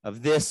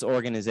of this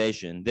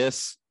organization,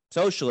 this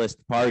socialist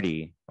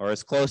party, or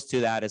as close to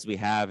that as we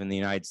have in the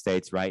United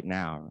States right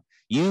now.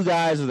 You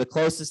guys are the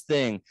closest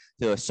thing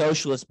to a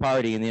socialist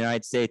party in the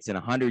United States in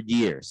 100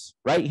 years.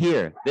 Right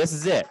here. This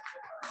is it.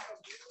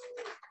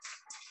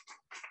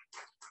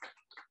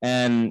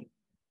 And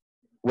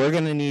we're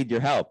going to need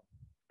your help.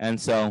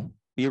 And so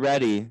be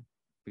ready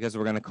because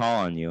we're going to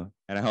call on you.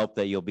 And I hope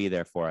that you'll be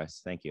there for us.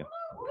 Thank you.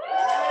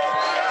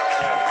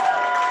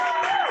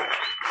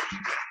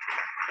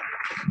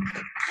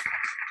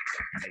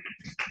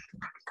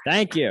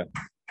 Thank you.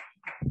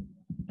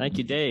 Thank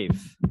you,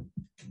 Dave.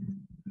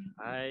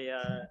 Okay.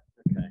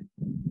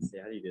 Let's see,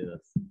 how do you do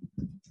this?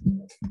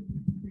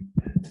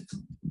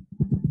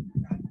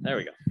 There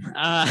we go.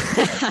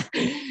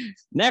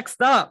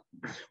 Next up,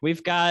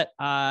 we've got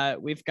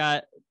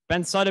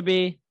Ben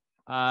Sotheby,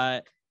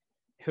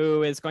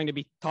 who is going to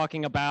be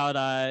talking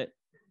about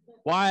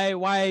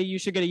why you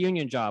should get a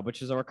union job,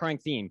 which is a recurring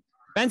theme.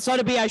 Ben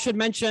Sotheby, I should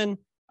mention,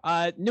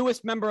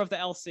 newest member of the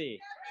LC.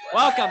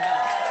 Welcome,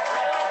 Ben.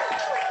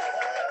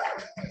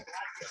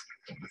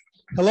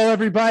 Hello,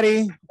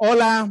 everybody.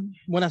 Hola,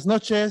 buenas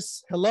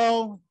noches.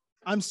 Hello.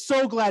 I'm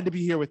so glad to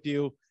be here with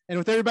you. And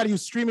with everybody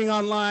who's streaming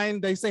online,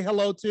 they say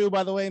hello too,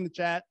 by the way, in the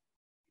chat.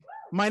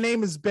 My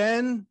name is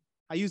Ben.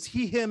 I use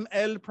he, him,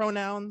 él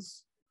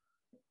pronouns.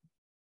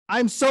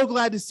 I'm so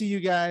glad to see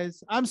you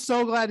guys. I'm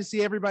so glad to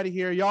see everybody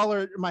here. Y'all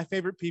are my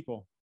favorite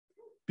people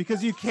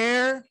because you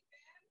care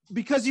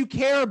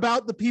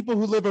about the people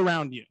who live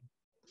around you.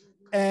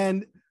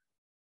 And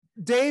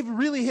Dave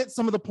really hit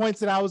some of the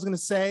points that I was going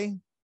to say.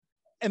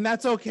 And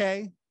that's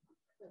okay.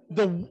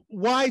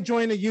 Why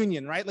join a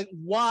union, right? Like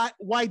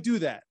why do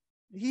that?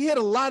 He had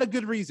a lot of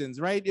good reasons,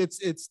 right? It's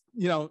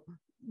you know,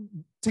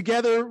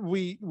 together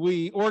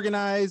we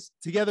organize,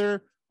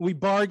 together we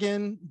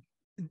bargain,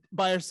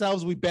 by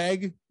ourselves we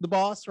beg the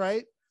boss,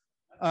 right?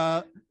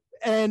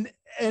 And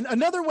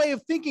another way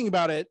of thinking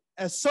about it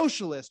as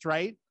socialist,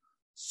 right?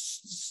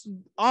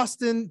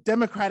 Austin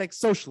Democratic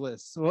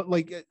Socialists.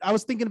 Like I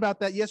was thinking about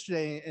that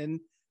yesterday,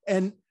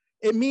 and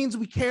it means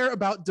we care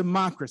about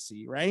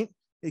democracy, right?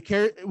 We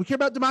care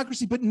about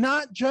democracy, but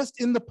not just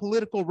in the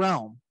political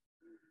realm,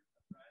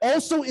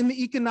 also in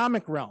the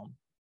economic realm.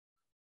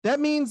 That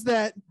means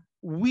that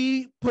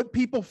we put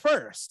people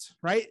first,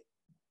 right?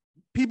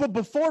 People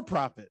before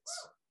profits.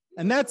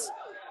 And that's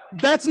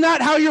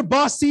not how your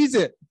boss sees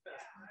it.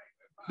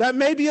 That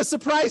may be a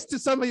surprise to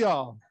some of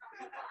y'all.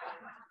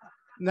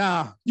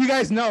 Nah, you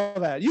guys know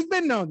that. You've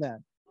been known that.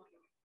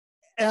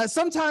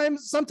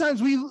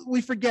 sometimes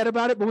we forget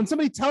about it, but when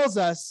somebody tells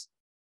us,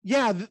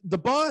 yeah, the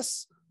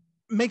boss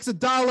makes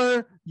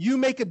 $1, you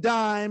make a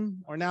dime,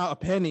 or now a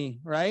penny,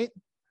 right?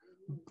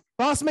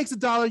 Boss makes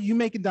 $1, you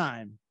make a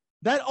dime.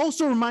 That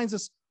also reminds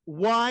us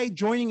why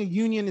joining a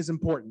union is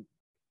important.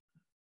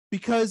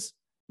 Because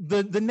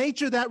the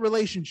nature of that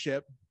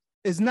relationship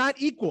is not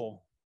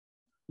equal.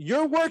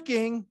 You're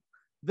working,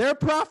 they're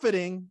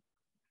profiting,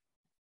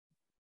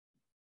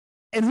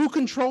 and who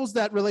controls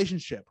that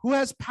relationship? Who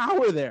has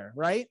power there,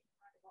 right?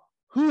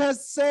 Who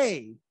has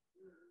say?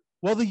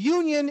 Well, the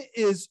union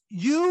is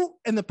you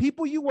and the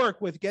people you work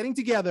with getting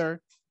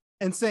together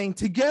and saying,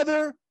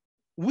 together,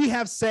 we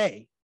have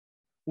say.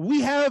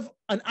 We have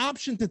an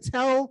option to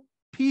tell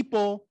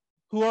people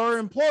who are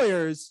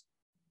employers,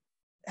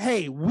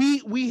 hey,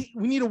 we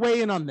need to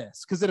weigh in on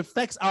this because it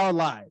affects our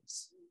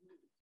lives.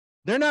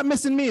 They're not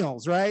missing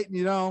meals, right?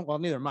 You know, well,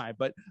 neither am I,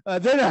 but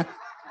they're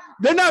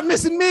not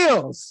missing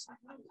meals.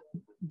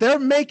 They're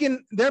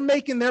making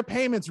their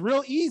payments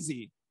real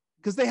easy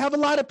because they have a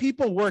lot of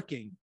people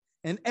working.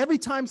 And every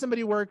time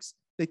somebody works,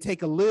 they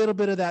take a little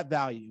bit of that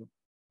value,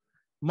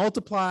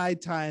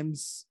 multiplied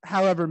times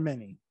however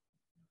many.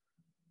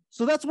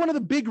 So that's one of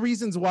the big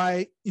reasons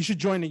why you should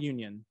join a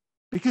union,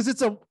 because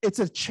it's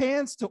a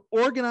chance to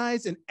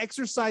organize and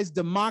exercise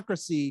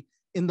democracy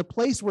in the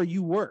place where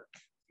you work.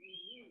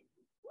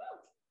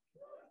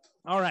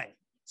 All right,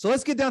 so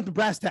let's get down to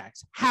brass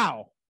tacks.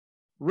 How?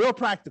 Real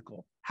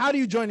practical. How do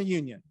you join a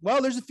union?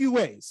 Well, there's a few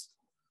ways.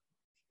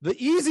 The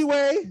easy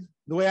way,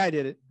 the way I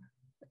did it,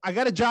 I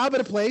got a job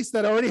at a place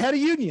that already had a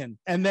union,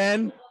 and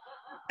then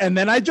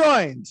I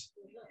joined.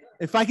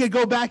 If I could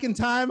go back in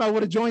time, I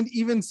would have joined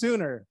even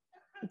sooner.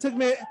 It took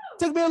me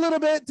a little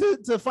bit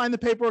to find the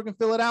paperwork and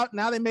fill it out.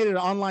 Now they made it an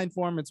online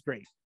form. It's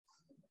great.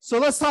 So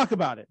let's talk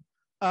about it.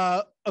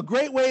 A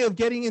great way of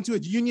getting into a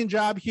union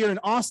job here in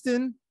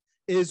Austin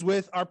is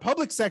with our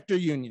public sector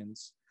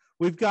unions.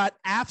 We've got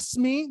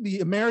AFSCME, the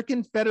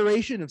American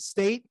Federation of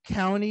State,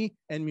 County,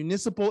 and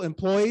Municipal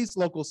Employees,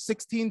 Local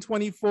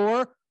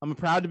 1624. I'm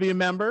proud to be a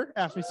member,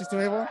 AFSCME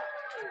 1624.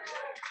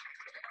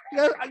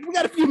 We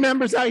got a few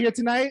members out here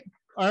tonight.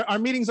 Our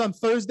meeting's on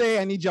Thursday.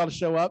 I need y'all to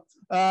show up.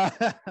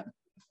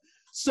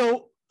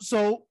 So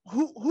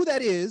who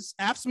that is,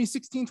 AFSCME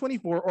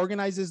 1624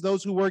 organizes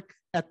those who work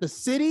at the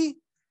city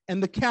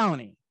and the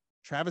county,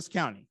 Travis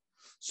County.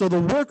 So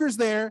the workers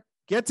there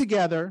get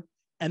together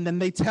and then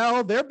they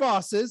tell their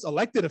bosses,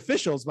 elected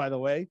officials, by the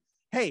way,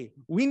 hey,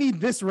 we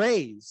need this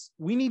raise.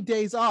 We need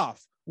days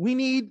off. We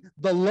need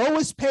the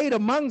lowest paid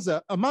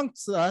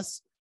amongst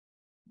us.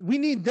 We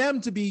need them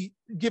to be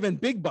given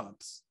big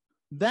bumps.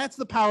 That's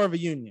the power of a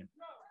union.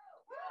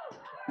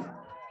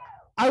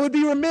 I would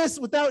be remiss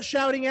without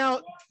shouting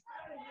out.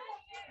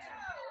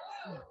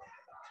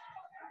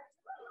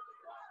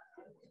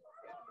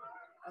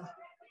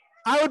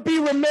 I would be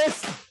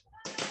remiss.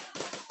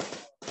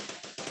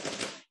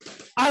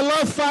 I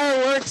love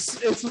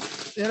fireworks.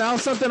 It's, you know,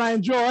 something I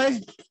enjoy.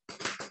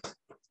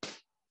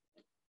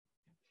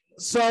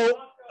 So,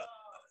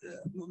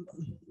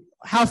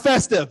 how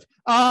festive.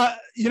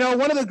 You know,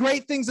 one of the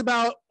great things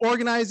about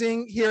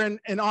organizing here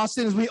in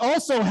Austin is we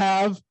also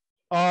have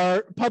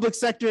our public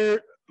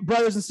sector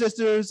brothers and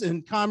sisters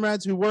and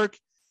comrades who work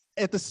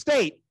at the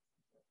state.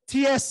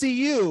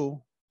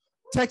 TSCU,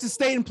 Texas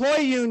State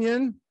Employee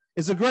Union,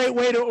 is a great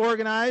way to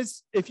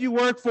organize if you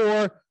work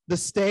for the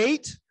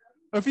state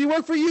or if you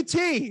work for UT.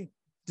 Did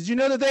you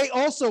know that they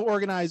also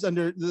organize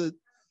under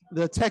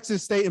the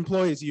Texas State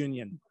Employees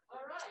Union?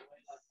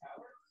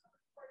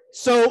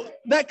 So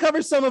that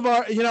covers some of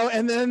our, you know,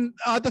 and then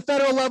at the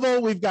federal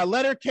level, we've got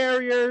letter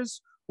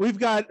carriers. We've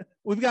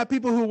got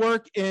people who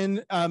work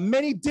in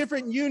many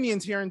different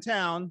unions here in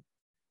town,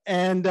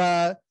 and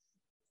they're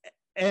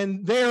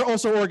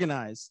also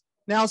organized.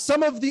 Now,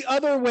 some of the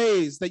other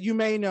ways that you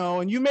may know,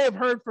 and you may have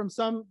heard from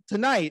some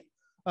tonight,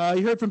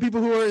 you heard from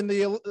people who are in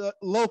the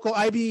local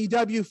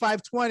IBEW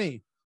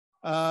 520,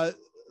 the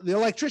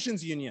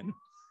electricians union.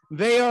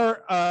 They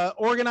are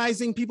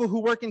organizing people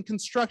who work in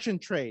construction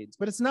trades,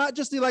 but it's not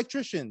just the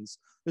electricians.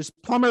 There's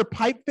plumber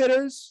pipe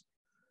fitters,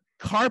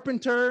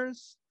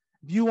 carpenters.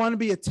 If you want to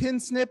be a tin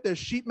snip, there's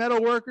sheet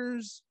metal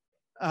workers.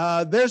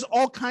 There's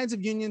all kinds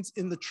of unions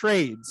in the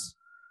trades.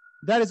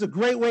 That is a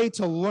great way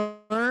to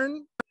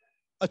learn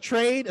a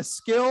trade, a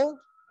skill,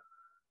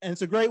 and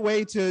it's a great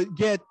way to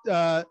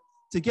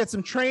get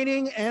some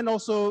training and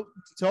also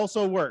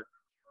to work.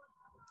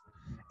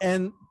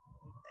 And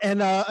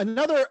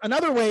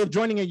another way of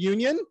joining a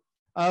union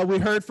we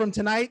heard from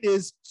tonight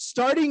is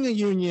starting a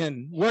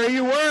union where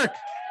you work.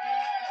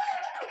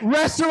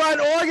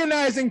 Restaurant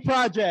organizing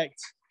project.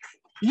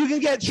 You can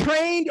get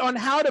trained on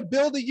how to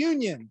build a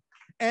union.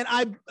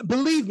 And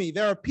believe me,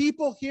 there are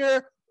people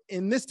here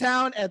in this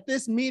town at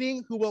this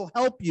meeting who will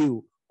help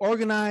you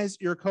organize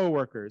your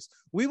coworkers.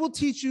 We will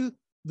teach you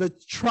the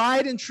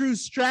tried and true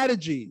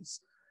strategies.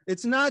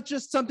 It's not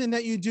just something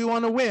that you do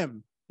on a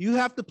whim. You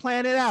have to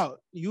plan it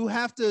out. You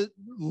have to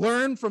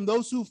learn from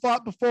those who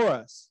fought before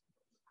us.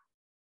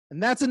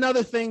 And that's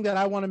another thing that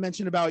I want to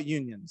mention about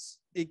unions.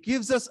 It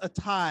gives us a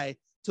tie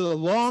to the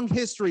long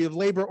history of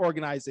labor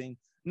organizing,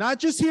 not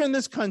just here in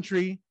this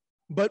country,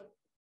 but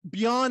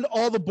beyond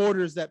all the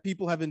borders that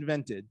people have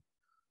invented.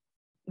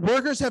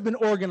 Workers have been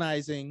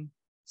organizing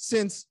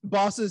since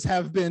bosses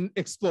have been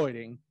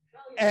exploiting.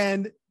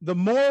 And the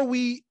more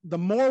we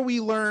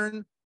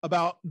learn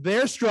about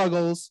their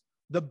struggles,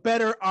 the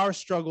better our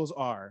struggles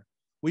are.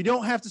 We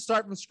don't have to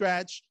start from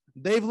scratch.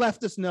 They've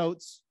left us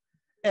notes.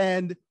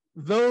 And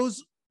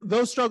those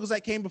struggles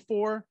that came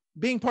before,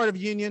 being part of a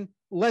union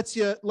lets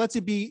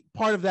you be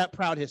part of that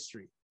proud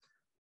history.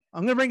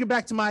 I'm gonna bring it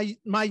back to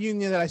my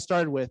union that I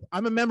started with.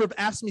 I'm a member of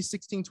AFSCME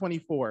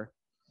 1624.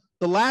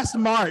 The last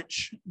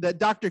march that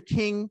Dr.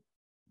 King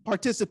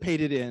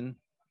participated in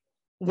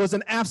was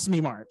an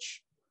AFSCME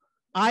march.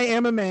 I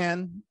Am a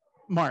Man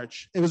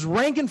march. It was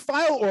rank and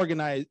file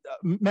organized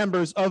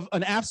members of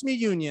an AFSCME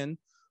union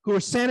who were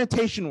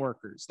sanitation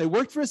workers. They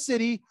worked for a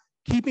city,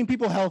 keeping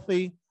people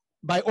healthy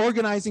by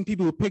organizing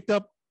people who picked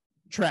up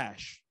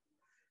trash.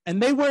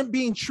 And they weren't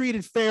being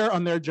treated fair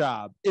on their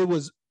job. It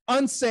was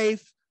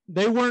unsafe,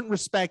 they weren't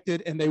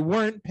respected, and they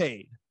weren't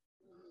paid.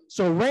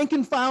 So rank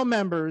and file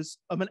members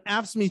of an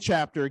AFSCME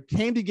chapter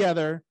came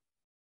together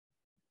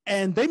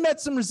and they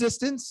met some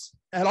resistance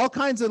at all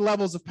kinds of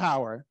levels of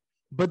power,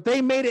 but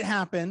they made it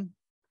happen.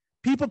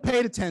 People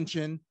paid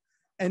attention,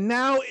 and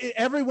now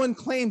everyone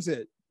claims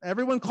it.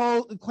 Everyone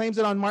claims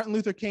it on Martin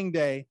Luther King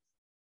Day.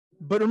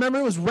 But remember,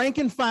 it was rank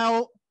and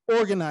file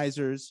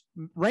organizers,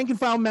 rank and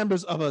file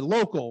members of a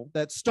local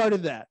that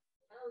started that.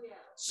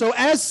 So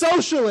as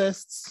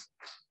socialists,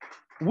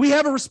 we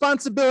have a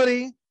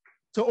responsibility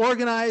to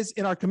organize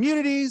in our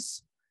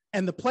communities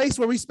and the place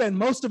where we spend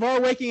most of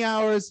our waking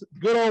hours,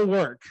 good old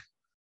work.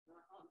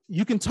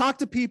 You can talk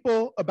to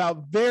people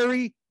about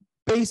very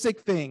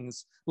basic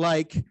things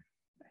like,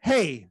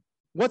 hey,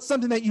 what's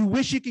something that you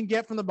wish you can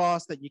get from the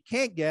boss that you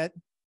can't get?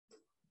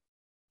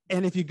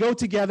 And if you go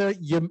together,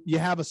 you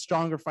have a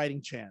stronger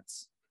fighting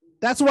chance.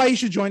 That's why you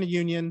should join a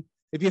union.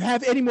 If you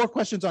have any more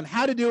questions on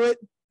how to do it,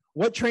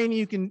 what training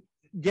you can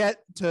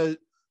get to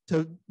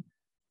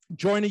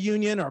join a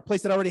union or a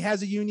place that already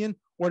has a union,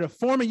 or to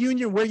form a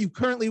union where you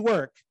currently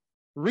work,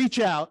 reach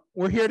out.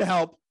 We're here to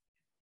help.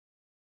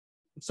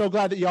 I'm so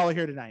glad that y'all are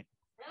here tonight.